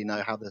don't really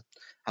know how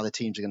the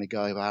teams are going to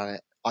go about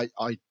it.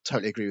 I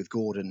totally agree with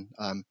Gordon.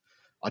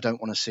 I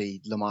don't want to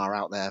see Lamar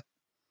out there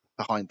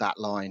behind that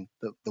line.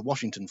 The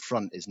Washington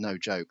front is no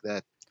joke.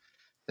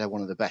 They're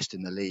one of the best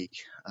in the league,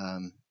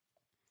 and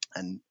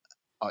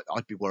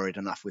I'd be worried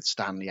enough with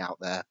Stanley out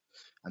there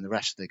and the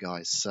rest of the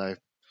guys. So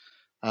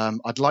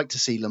I'd like to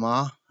see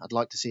Lamar. I'd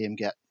like to see him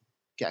get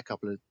a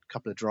couple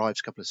of drives,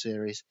 a couple of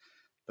series,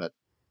 but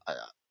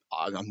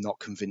I'm not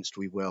convinced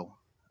we will.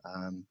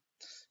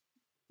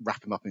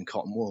 Wrap him up in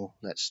cotton wool.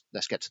 Let's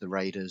get to the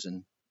Raiders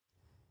and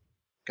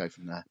go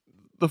from there.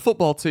 The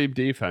football team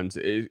defense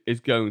is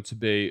going to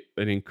be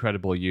an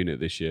incredible unit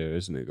this year,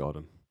 isn't it,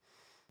 Gordon?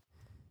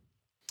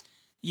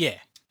 Yeah,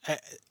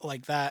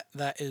 like that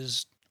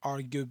is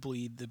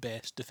arguably the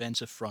best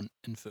defensive front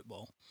in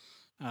football.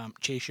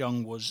 Chase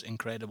Young was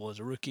incredible as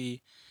a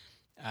rookie.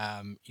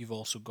 You've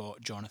also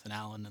got Jonathan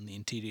Allen in the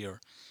interior.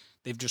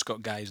 They've just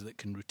got guys that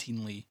can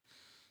routinely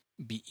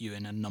beat you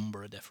in a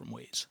number of different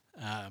ways.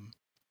 And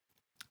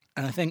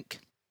I think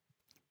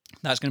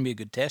that's going to be a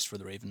good test for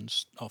the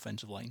Ravens'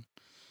 offensive line,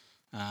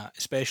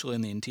 especially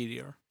in the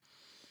interior.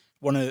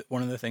 One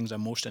of the things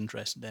I'm most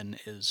interested in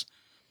is,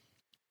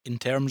 in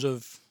terms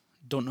of,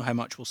 don't know how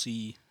much we'll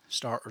see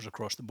starters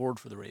across the board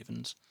for the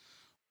Ravens,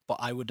 but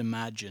I would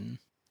imagine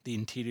the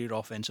interior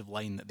offensive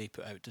line that they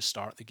put out to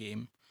start the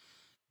game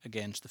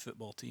against the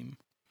football team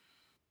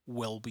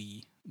will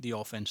be the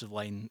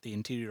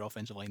interior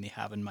offensive line they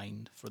have in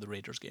mind for the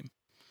Raiders game.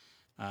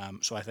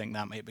 So I think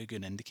that might be a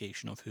good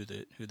indication of who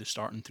the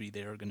starting three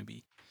there are going to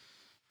be.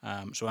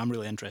 So I'm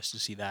really interested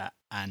to see that,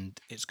 and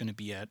it's going to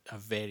be a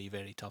very,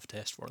 very tough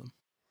test for them.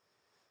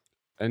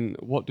 And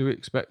what do we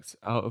expect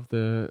out of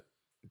the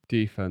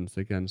defense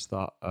against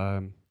that,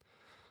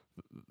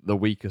 the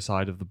weaker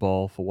side of the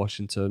ball for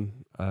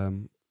Washington?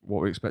 What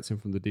are we expecting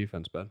from the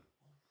defense, Ben?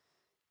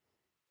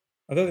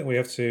 I don't think we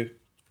have to.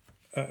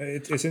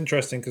 It's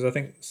interesting because I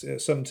think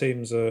some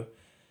teams are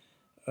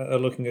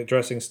looking at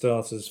dressing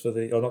starters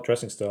or not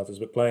dressing starters,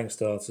 but playing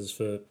starters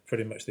for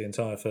pretty much the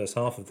entire first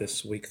half of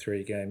this Week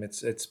 3 game.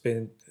 It's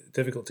been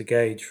difficult to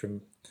gauge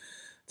from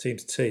team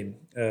to team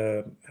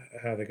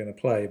how they're going to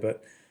play,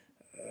 but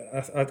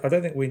I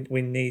don't think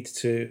we need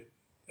to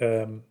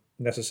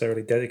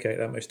necessarily dedicate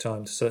that much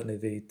time to certainly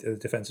the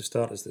defensive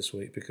starters this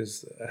week,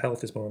 because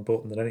health is more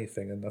important than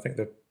anything, and I think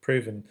they've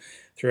proven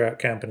throughout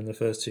camp and in the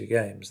first two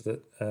games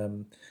that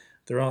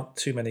there aren't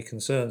too many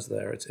concerns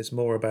there. It's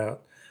more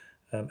about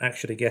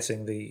actually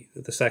getting the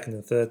second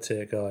and third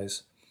tier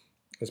guys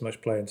as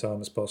much playing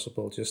time as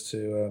possible, just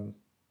to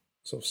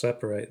sort of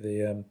separate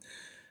the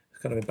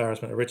kind of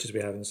embarrassment of riches we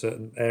have in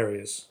certain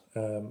areas,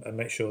 and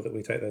make sure that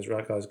we take those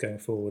right guys going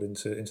forward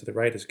into the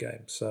Raiders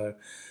game. So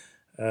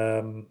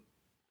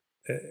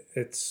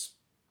it's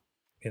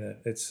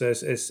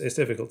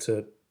difficult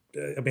to.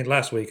 I mean,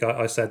 last week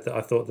I said that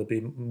I thought there'd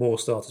be more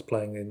starters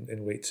playing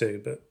in week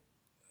 2, but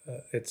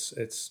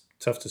it's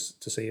tough to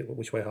see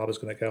which way Harbour's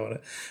going to go on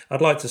it. I'd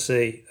like to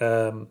see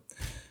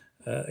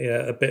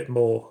a bit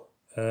more.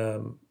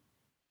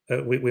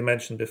 We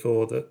mentioned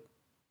before that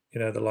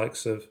the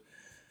likes of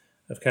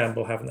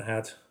Campbell haven't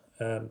had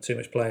too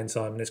much playing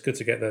time, and it's good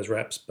to get those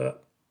reps,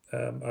 but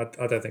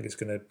I don't think it's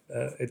going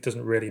to. It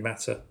doesn't really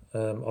matter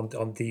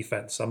on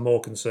defense. I'm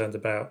more concerned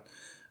about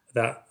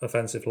that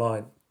offensive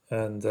line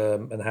and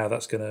how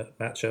that's going to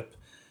match up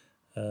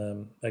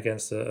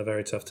against a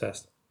very tough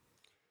test.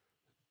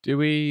 Do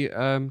we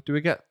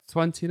get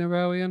 20 in a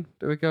row, Ian?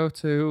 Do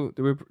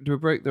we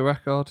break the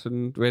record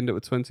and do we end up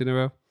with 20 in a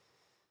row?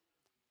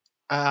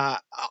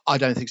 I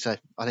don't think so.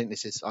 I think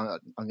this is. I'm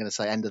going to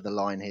say end of the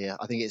line here.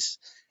 I think it's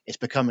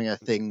becoming a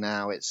thing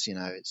now. It's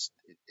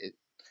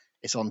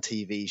it's on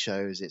TV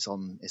shows. It's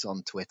on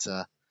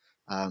Twitter.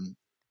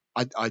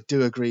 I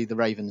do agree. The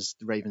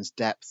Ravens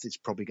depth is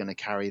probably going to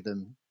carry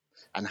them,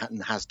 and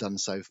has done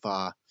so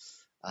far.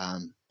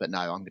 But no,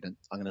 I'm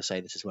going to say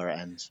this is where it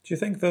ends. Do you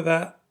think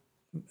that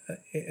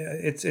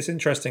it's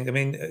interesting? I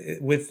mean,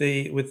 with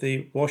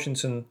the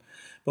Washington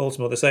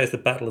Baltimore, they say it's the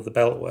Battle of the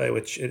Beltway,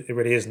 which it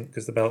really isn't,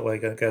 because the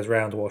Beltway goes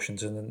round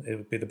Washington, and it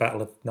would be the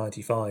Battle of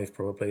 '95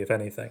 probably, if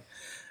anything,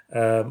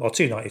 or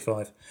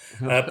 295.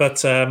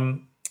 But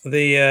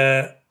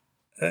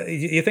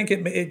you think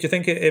do you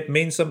think it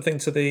means something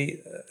to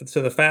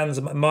the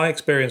fans? My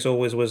experience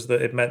always was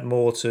that it meant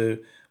more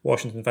to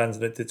Washington fans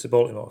than it did to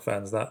Baltimore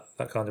fans. That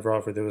kind of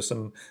rivalry, there was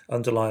some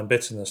underlying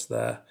bitterness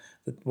there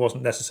that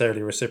wasn't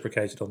necessarily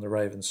reciprocated on the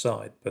Ravens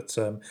side. But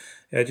do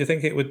you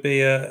think it would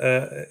be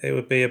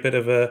a bit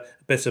of a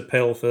bitter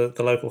pill for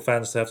the local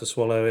fans to have to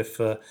swallow if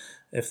the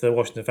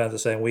Washington fans are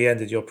saying, we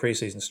ended your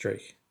preseason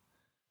streak?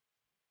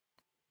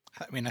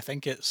 I mean, I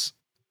think it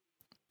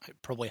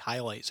probably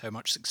highlights how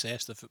much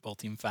success the football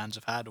team fans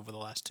have had over the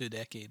last 2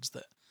 decades,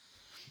 that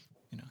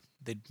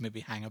they'd maybe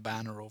hang a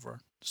banner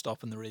over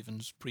stopping the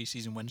Ravens'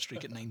 preseason win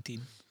streak at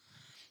 19.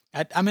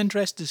 I'm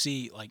interested to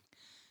see,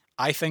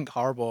 I think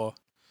Harbaugh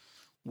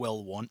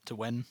will want to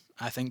win.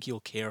 I think he'll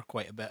care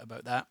quite a bit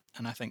about that,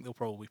 and I think they'll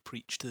probably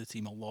preach to the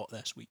team a lot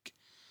this week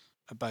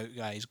about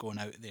guys going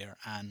out there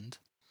and,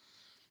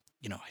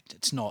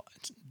 it's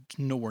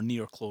nowhere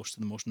near close to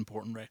the most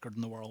important record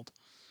in the world,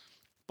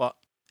 but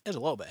it's a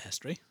little bit of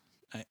history.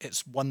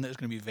 It's one that is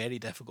going to be very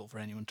difficult for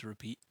anyone to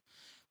repeat.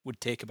 Would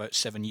take about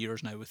 7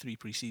 years now with 3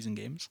 preseason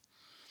games.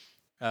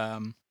 I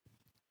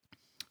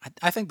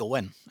think they'll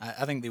win.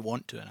 I think they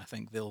want to, and I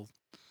think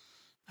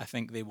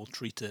they will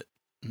treat it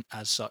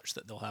as such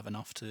that they'll have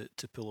enough to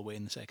pull away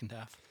in the second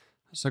half.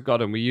 So,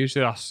 Gordon, we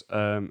usually ask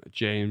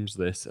James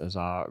this as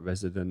our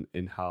resident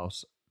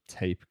in-house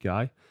tape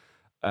guy.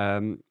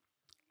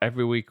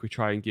 Every week we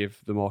try and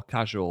give the more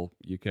casual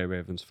UK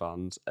Ravens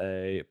fans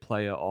a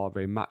player or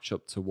a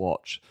matchup to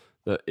watch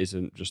that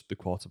isn't just the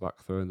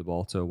quarterback throwing the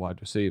ball to a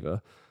wide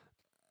receiver.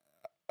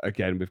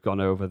 Again, we've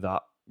gone over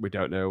that. We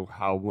don't know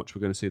how much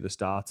we're going to see the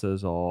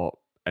starters or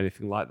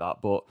anything like that,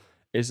 but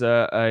is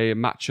there a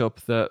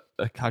matchup that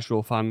a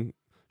casual fan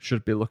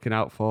should be looking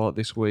out for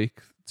this week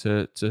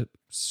to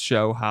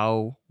show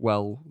how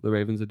well the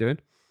Ravens are doing?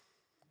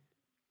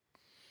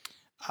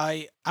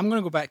 I'm going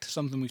to go back to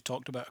something we've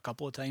talked about a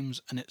couple of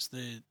times, and it's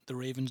the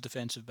Ravens'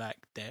 defensive back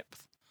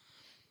depth.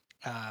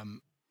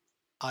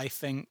 I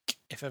think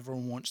if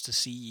everyone wants to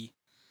see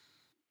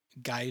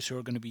guys who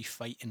are going to be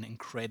fighting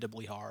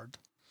incredibly hard,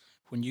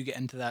 when you get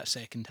into that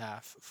second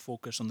half,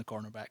 focus on the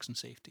cornerbacks and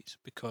safeties,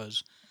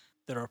 because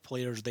there are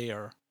players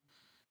there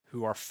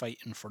who are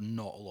fighting for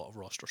not a lot of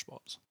roster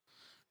spots.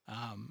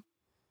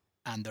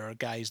 And there are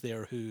guys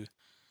there who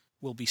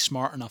will be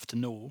smart enough to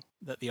know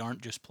that they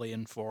aren't just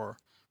playing for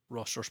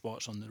roster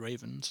spots on the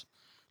Ravens,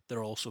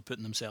 they're also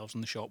putting themselves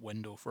in the shop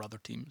window for other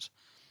teams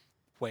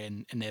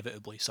when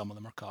inevitably some of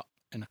them are cut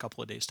in a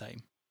couple of days'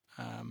 time.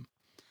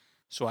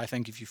 So I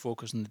think if you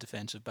focus on the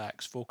defensive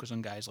backs, focus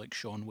on guys like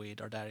Shaun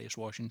Wade or Darius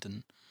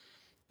Washington,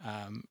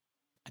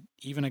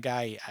 even a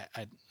guy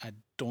I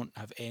don't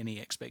have any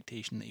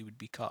expectation that he would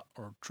be cut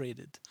or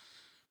traded,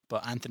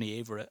 but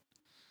Anthony Averett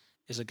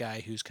is a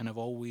guy who's kind of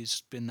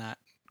always been that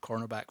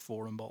cornerback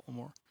 4 in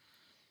Baltimore,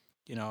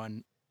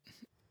 and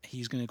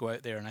he's going to go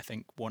out there and I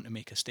think want to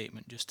make a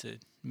statement just to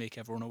make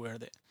everyone aware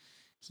that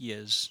he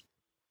is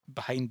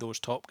behind those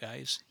top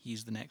guys.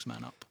 He's the next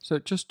man up. So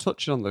just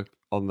touching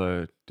on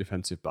the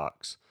defensive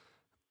backs,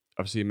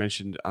 obviously you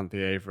mentioned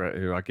Anthony Averett,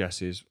 who I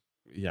guess is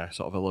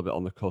sort of a little bit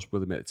on the cusp. Will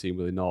he make the team?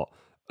 Will he not?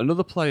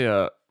 Another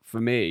player for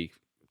me,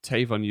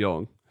 Tavon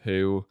Young,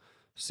 who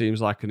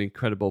seems like an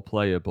incredible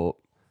player, but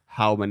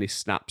how many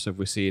snaps have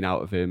we seen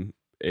out of him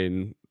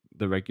in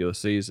the regular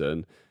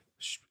season?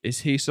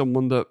 Is he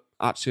someone that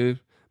actually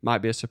might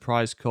be a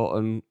surprise cut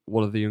and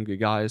one of the younger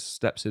guys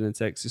steps in and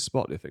takes his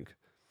spot, do you think?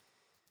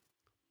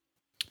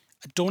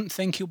 I don't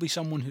think he'll be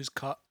someone who's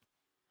cut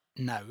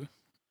now,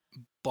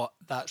 but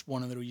that's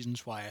one of the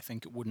reasons why I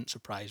think it wouldn't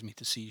surprise me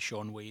to see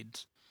Shaun Wade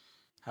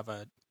have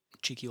a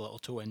cheeky little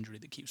toe injury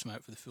that keeps him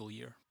out for the full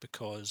year,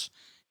 because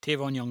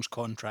Tavon Young's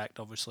contract,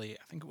 obviously,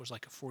 I think it was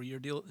like a 4-year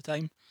deal at the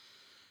time,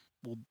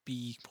 will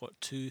be,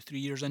 2-3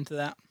 years into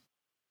that.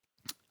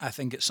 I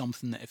think it's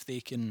something that if they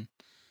can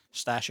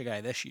stash a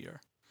guy this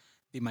year,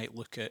 they might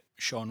look at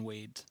Shaun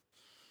Wade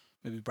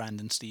maybe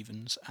Brandon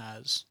Stevens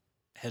as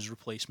his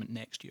replacement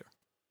next year.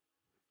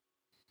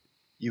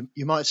 You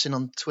might have seen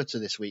on Twitter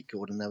this week,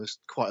 Gordon, there was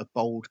quite a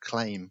bold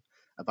claim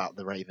about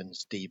the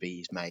Ravens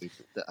DBs made.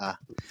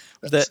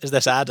 Is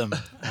this Adam?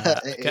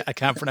 I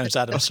can't pronounce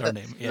Adam's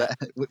surname. Yeah,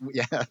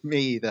 yeah, me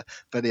either.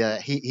 But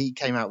he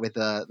came out with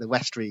the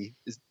Westry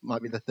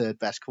might be the third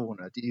best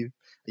corner. Are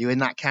you in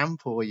that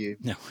camp, or are you?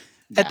 No.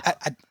 Nah.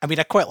 I mean,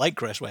 I quite like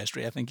Chris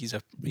Westry. I think he's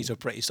a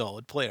pretty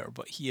solid player,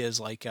 but he is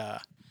like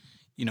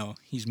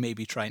he's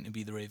maybe trying to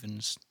be the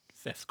Ravens'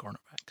 sixth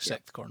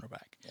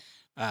cornerback.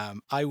 Yeah.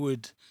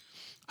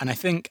 And I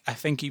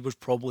think he was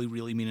probably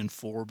really meaning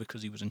 4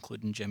 because he was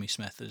including Jimmy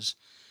Smith as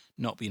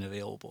not being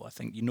available. I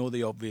think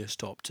the obvious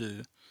top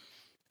 2.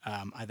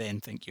 I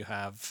then think you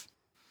have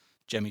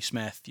Jimmy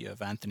Smith, you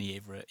have Anthony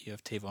Averett, you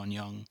have Tavon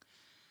Young.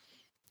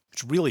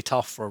 It's really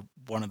tough for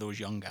one of those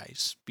young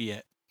guys, be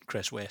it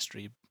Chris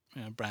Westry,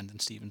 Brandon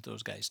Stevens,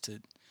 those guys, to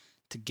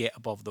get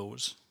above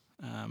those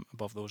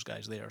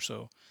guys there.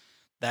 So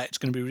that's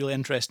going to be really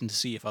interesting to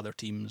see if other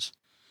teams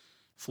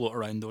float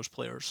around those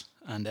players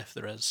and if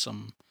there is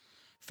some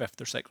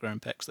 5th or 6th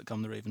round picks that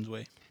come the Ravens'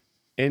 way.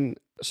 In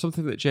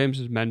something that James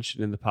has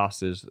mentioned in the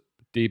past is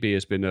DB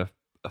has been a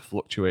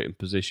fluctuating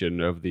position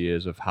over the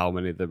years of how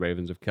many the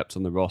Ravens have kept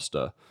on the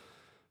roster.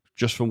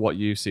 Just from what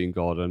you've seen,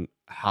 Gordon,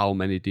 how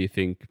many do you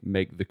think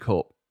make the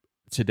cut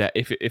today?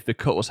 If the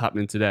cut was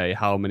happening today,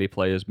 how many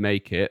players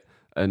make it,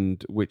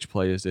 and which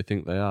players do you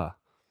think they are?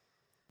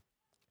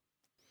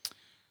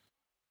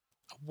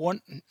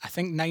 I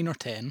think 9 or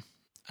 10,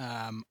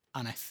 and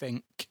I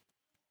think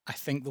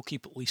they'll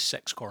keep at least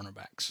 6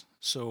 cornerbacks.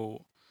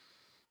 So,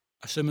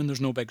 assuming there's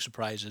no big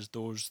surprises,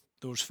 those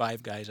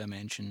 5 guys I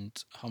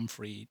mentioned,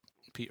 Humphrey,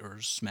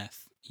 Peters,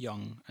 Smith,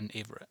 Young, and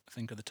Averett, I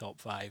think are the top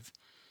 5.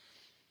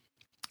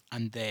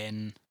 And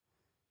then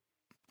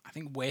I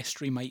think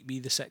Westry might be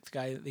the 6th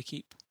guy that they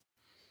keep.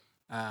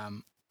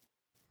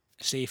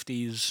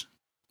 Safeties,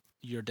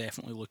 you're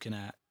definitely looking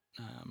at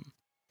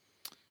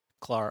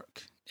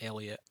Clark,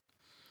 Elliott,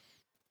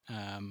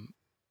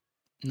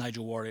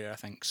 Nigel Warrior, I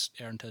think's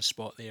earned his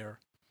spot there.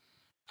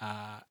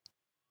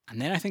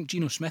 And then I think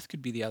Geno Smith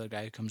could be the other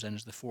guy who comes in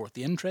as the 4th.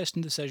 The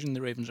interesting decision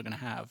the Ravens are going to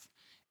have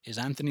is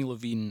Anthony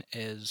Levine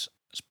is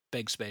a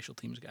big special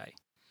teams guy.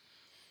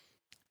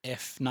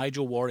 If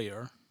Nigel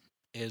Warrior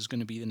is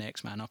going to be the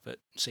next man up at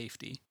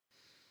safety,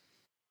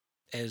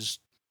 is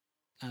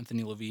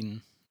Anthony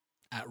Levine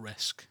at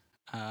risk?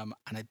 And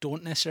I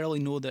don't necessarily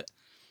know that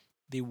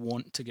they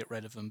want to get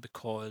rid of him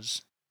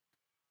because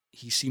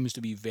he seems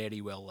to be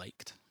very well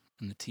liked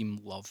and the team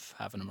love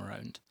having him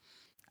around,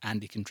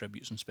 and he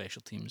contributes in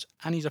special teams,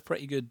 and he's a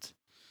pretty good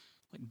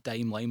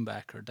dime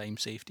linebacker, dime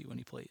safety when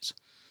he plays.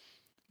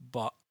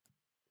 But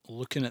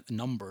looking at the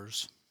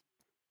numbers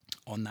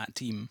on that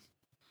team,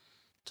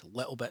 it's a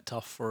little bit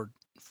tough for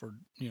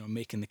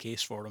making the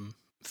case for him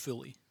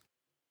fully.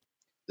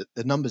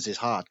 The numbers is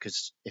hard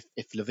because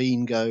if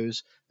Levine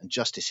goes and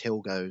Justice Hill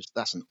goes,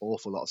 that's an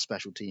awful lot of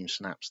special team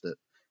snaps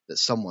that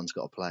someone's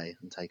got to play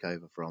and take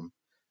over from,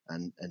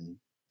 and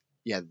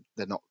yeah,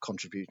 they're not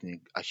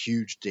contributing a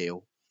huge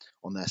deal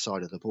on their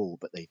side of the ball,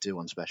 but they do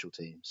on special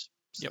teams.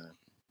 So. Yep.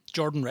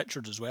 Jordan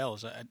Richards as well.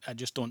 I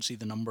just don't see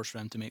the numbers for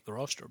him to make the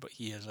roster, but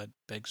he is a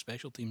big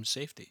special teams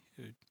safety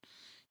who,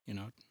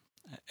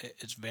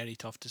 it's very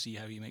tough to see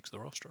how he makes the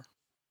roster.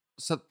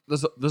 So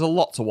there's a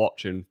lot to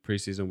watch in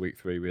preseason week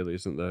 3, really,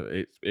 isn't there?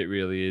 It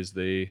really is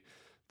the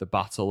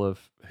battle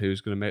of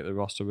who's going to make the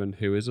roster and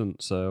who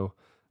isn't. So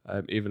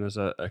even as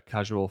a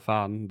casual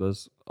fan,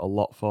 there's a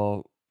lot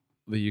for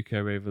the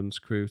UK Ravens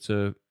crew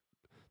to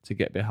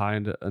get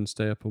behind and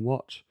stay up and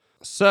watch.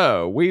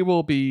 So we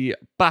will be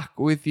back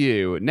with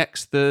you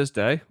next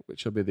Thursday,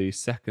 which will be the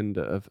 2nd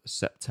of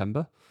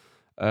September,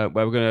 where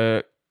we're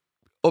going to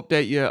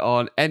update you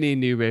on any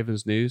new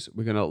Ravens news.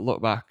 We're going to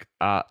look back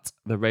at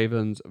the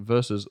Ravens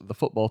versus the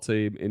football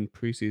team in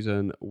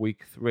preseason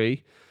week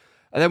 3.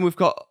 And then we've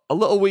got a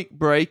little week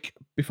break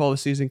before the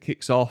season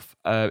kicks off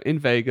in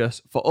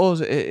Vegas. For us,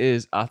 it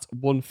is at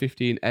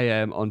 1:15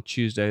 a.m. on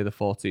Tuesday, the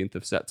 14th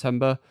of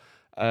September.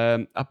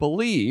 I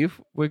believe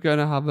we're going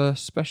to have a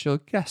special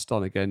guest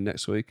on again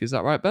next week. Is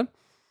that right, Ben?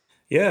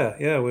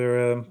 Yeah,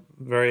 we're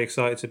very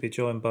excited to be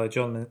joined by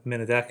John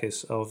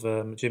Minadakis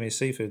of Jimmy's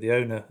Seafood, the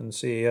owner and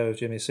CEO of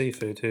Jimmy's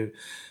Seafood, who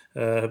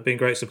have been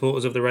great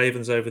supporters of the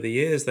Ravens over the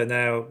years. They're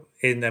now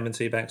in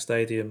M&T Bank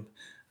Stadium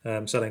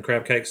selling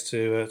crab cakes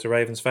to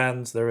Ravens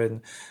fans. They're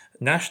in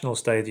National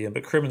Stadium,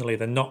 but criminally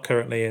they're not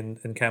currently in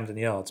Camden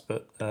Yards.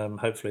 But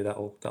hopefully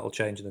that'll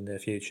change in the near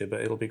future.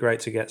 But it'll be great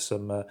to get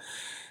some.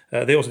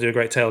 They also do a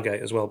great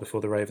tailgate as well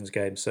before the Ravens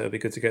game, so it'll be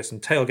good to get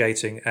some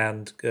tailgating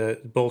and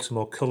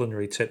Baltimore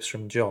culinary tips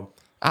from John.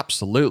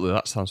 Absolutely,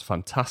 that sounds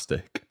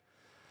fantastic.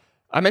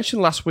 I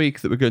mentioned last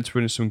week that we're going to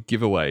run some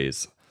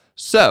giveaways.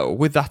 So,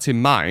 with that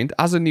in mind,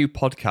 as a new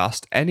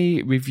podcast,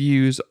 any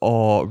reviews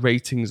or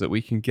ratings that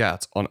we can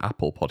get on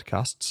Apple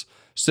Podcasts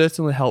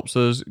certainly helps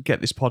us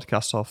get this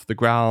podcast off the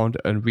ground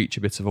and reach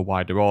a bit of a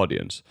wider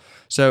audience.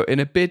 So,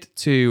 in a bid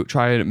to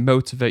try and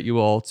motivate you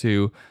all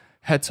to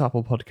head to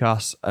Apple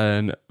Podcasts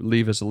and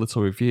leave us a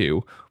little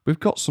review, we've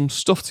got some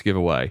stuff to give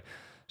away.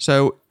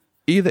 So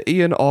either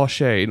Ian or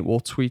Shane will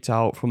tweet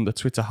out from the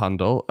Twitter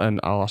handle, and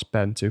I'll ask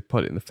Ben to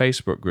put it in the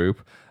Facebook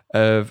group,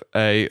 of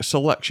a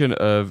selection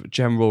of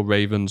general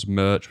Ravens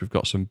merch. We've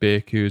got some beer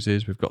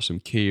koozies, we've got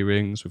some key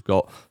rings, we've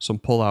got some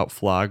pull-out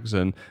flags,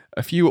 and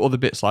a few other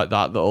bits like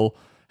that that'll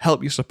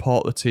help you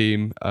support the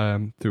team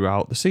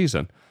throughout the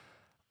season.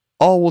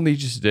 All we'll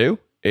need you to do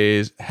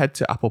is head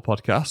to Apple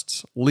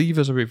Podcasts, leave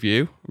us a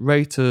review,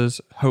 rate us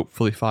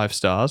hopefully 5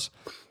 stars.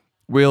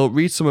 We'll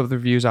read some of the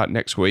reviews out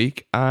next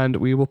week, and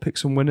we will pick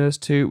some winners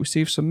to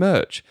receive some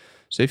merch.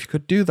 So if you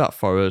could do that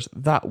for us,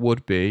 that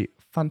would be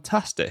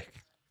fantastic.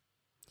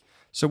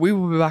 So we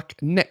will be back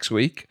next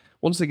week.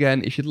 Once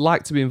again, if you'd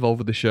like to be involved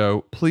with the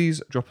show,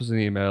 please drop us an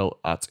email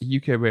at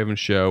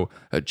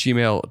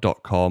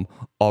ukravenshow@gmail.com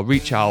or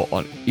reach out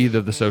on either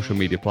of the social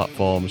media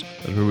platforms,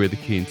 and we're really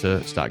keen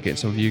to start getting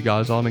some of you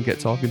guys on and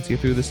get talking to you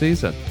through the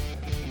season.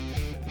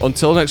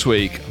 Until next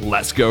week,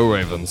 let's go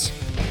Ravens.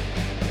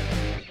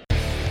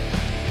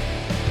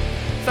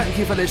 Thank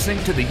you for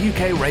listening to the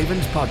UK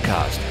Ravens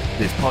podcast.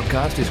 This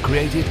podcast is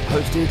created,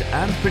 hosted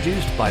and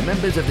produced by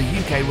members of the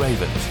UK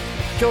Ravens.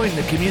 Join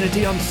the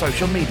community on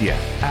social media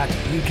at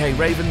UK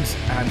Ravens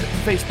and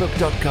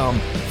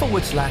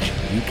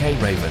facebook.com/UK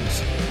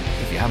Ravens.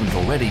 If you haven't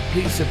already,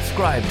 please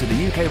subscribe to the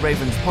UK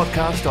Ravens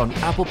podcast on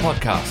Apple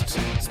Podcasts,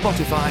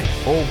 Spotify,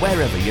 or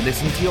wherever you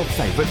listen to your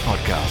favourite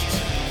podcasts.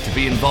 To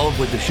be involved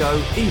with the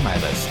show,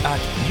 email us at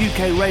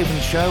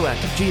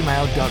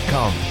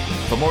ukravenshow@gmail.com.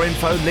 For more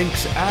info,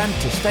 links, and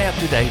to stay up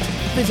to date,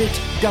 visit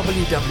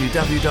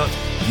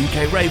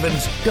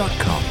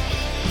www.ukravens.com.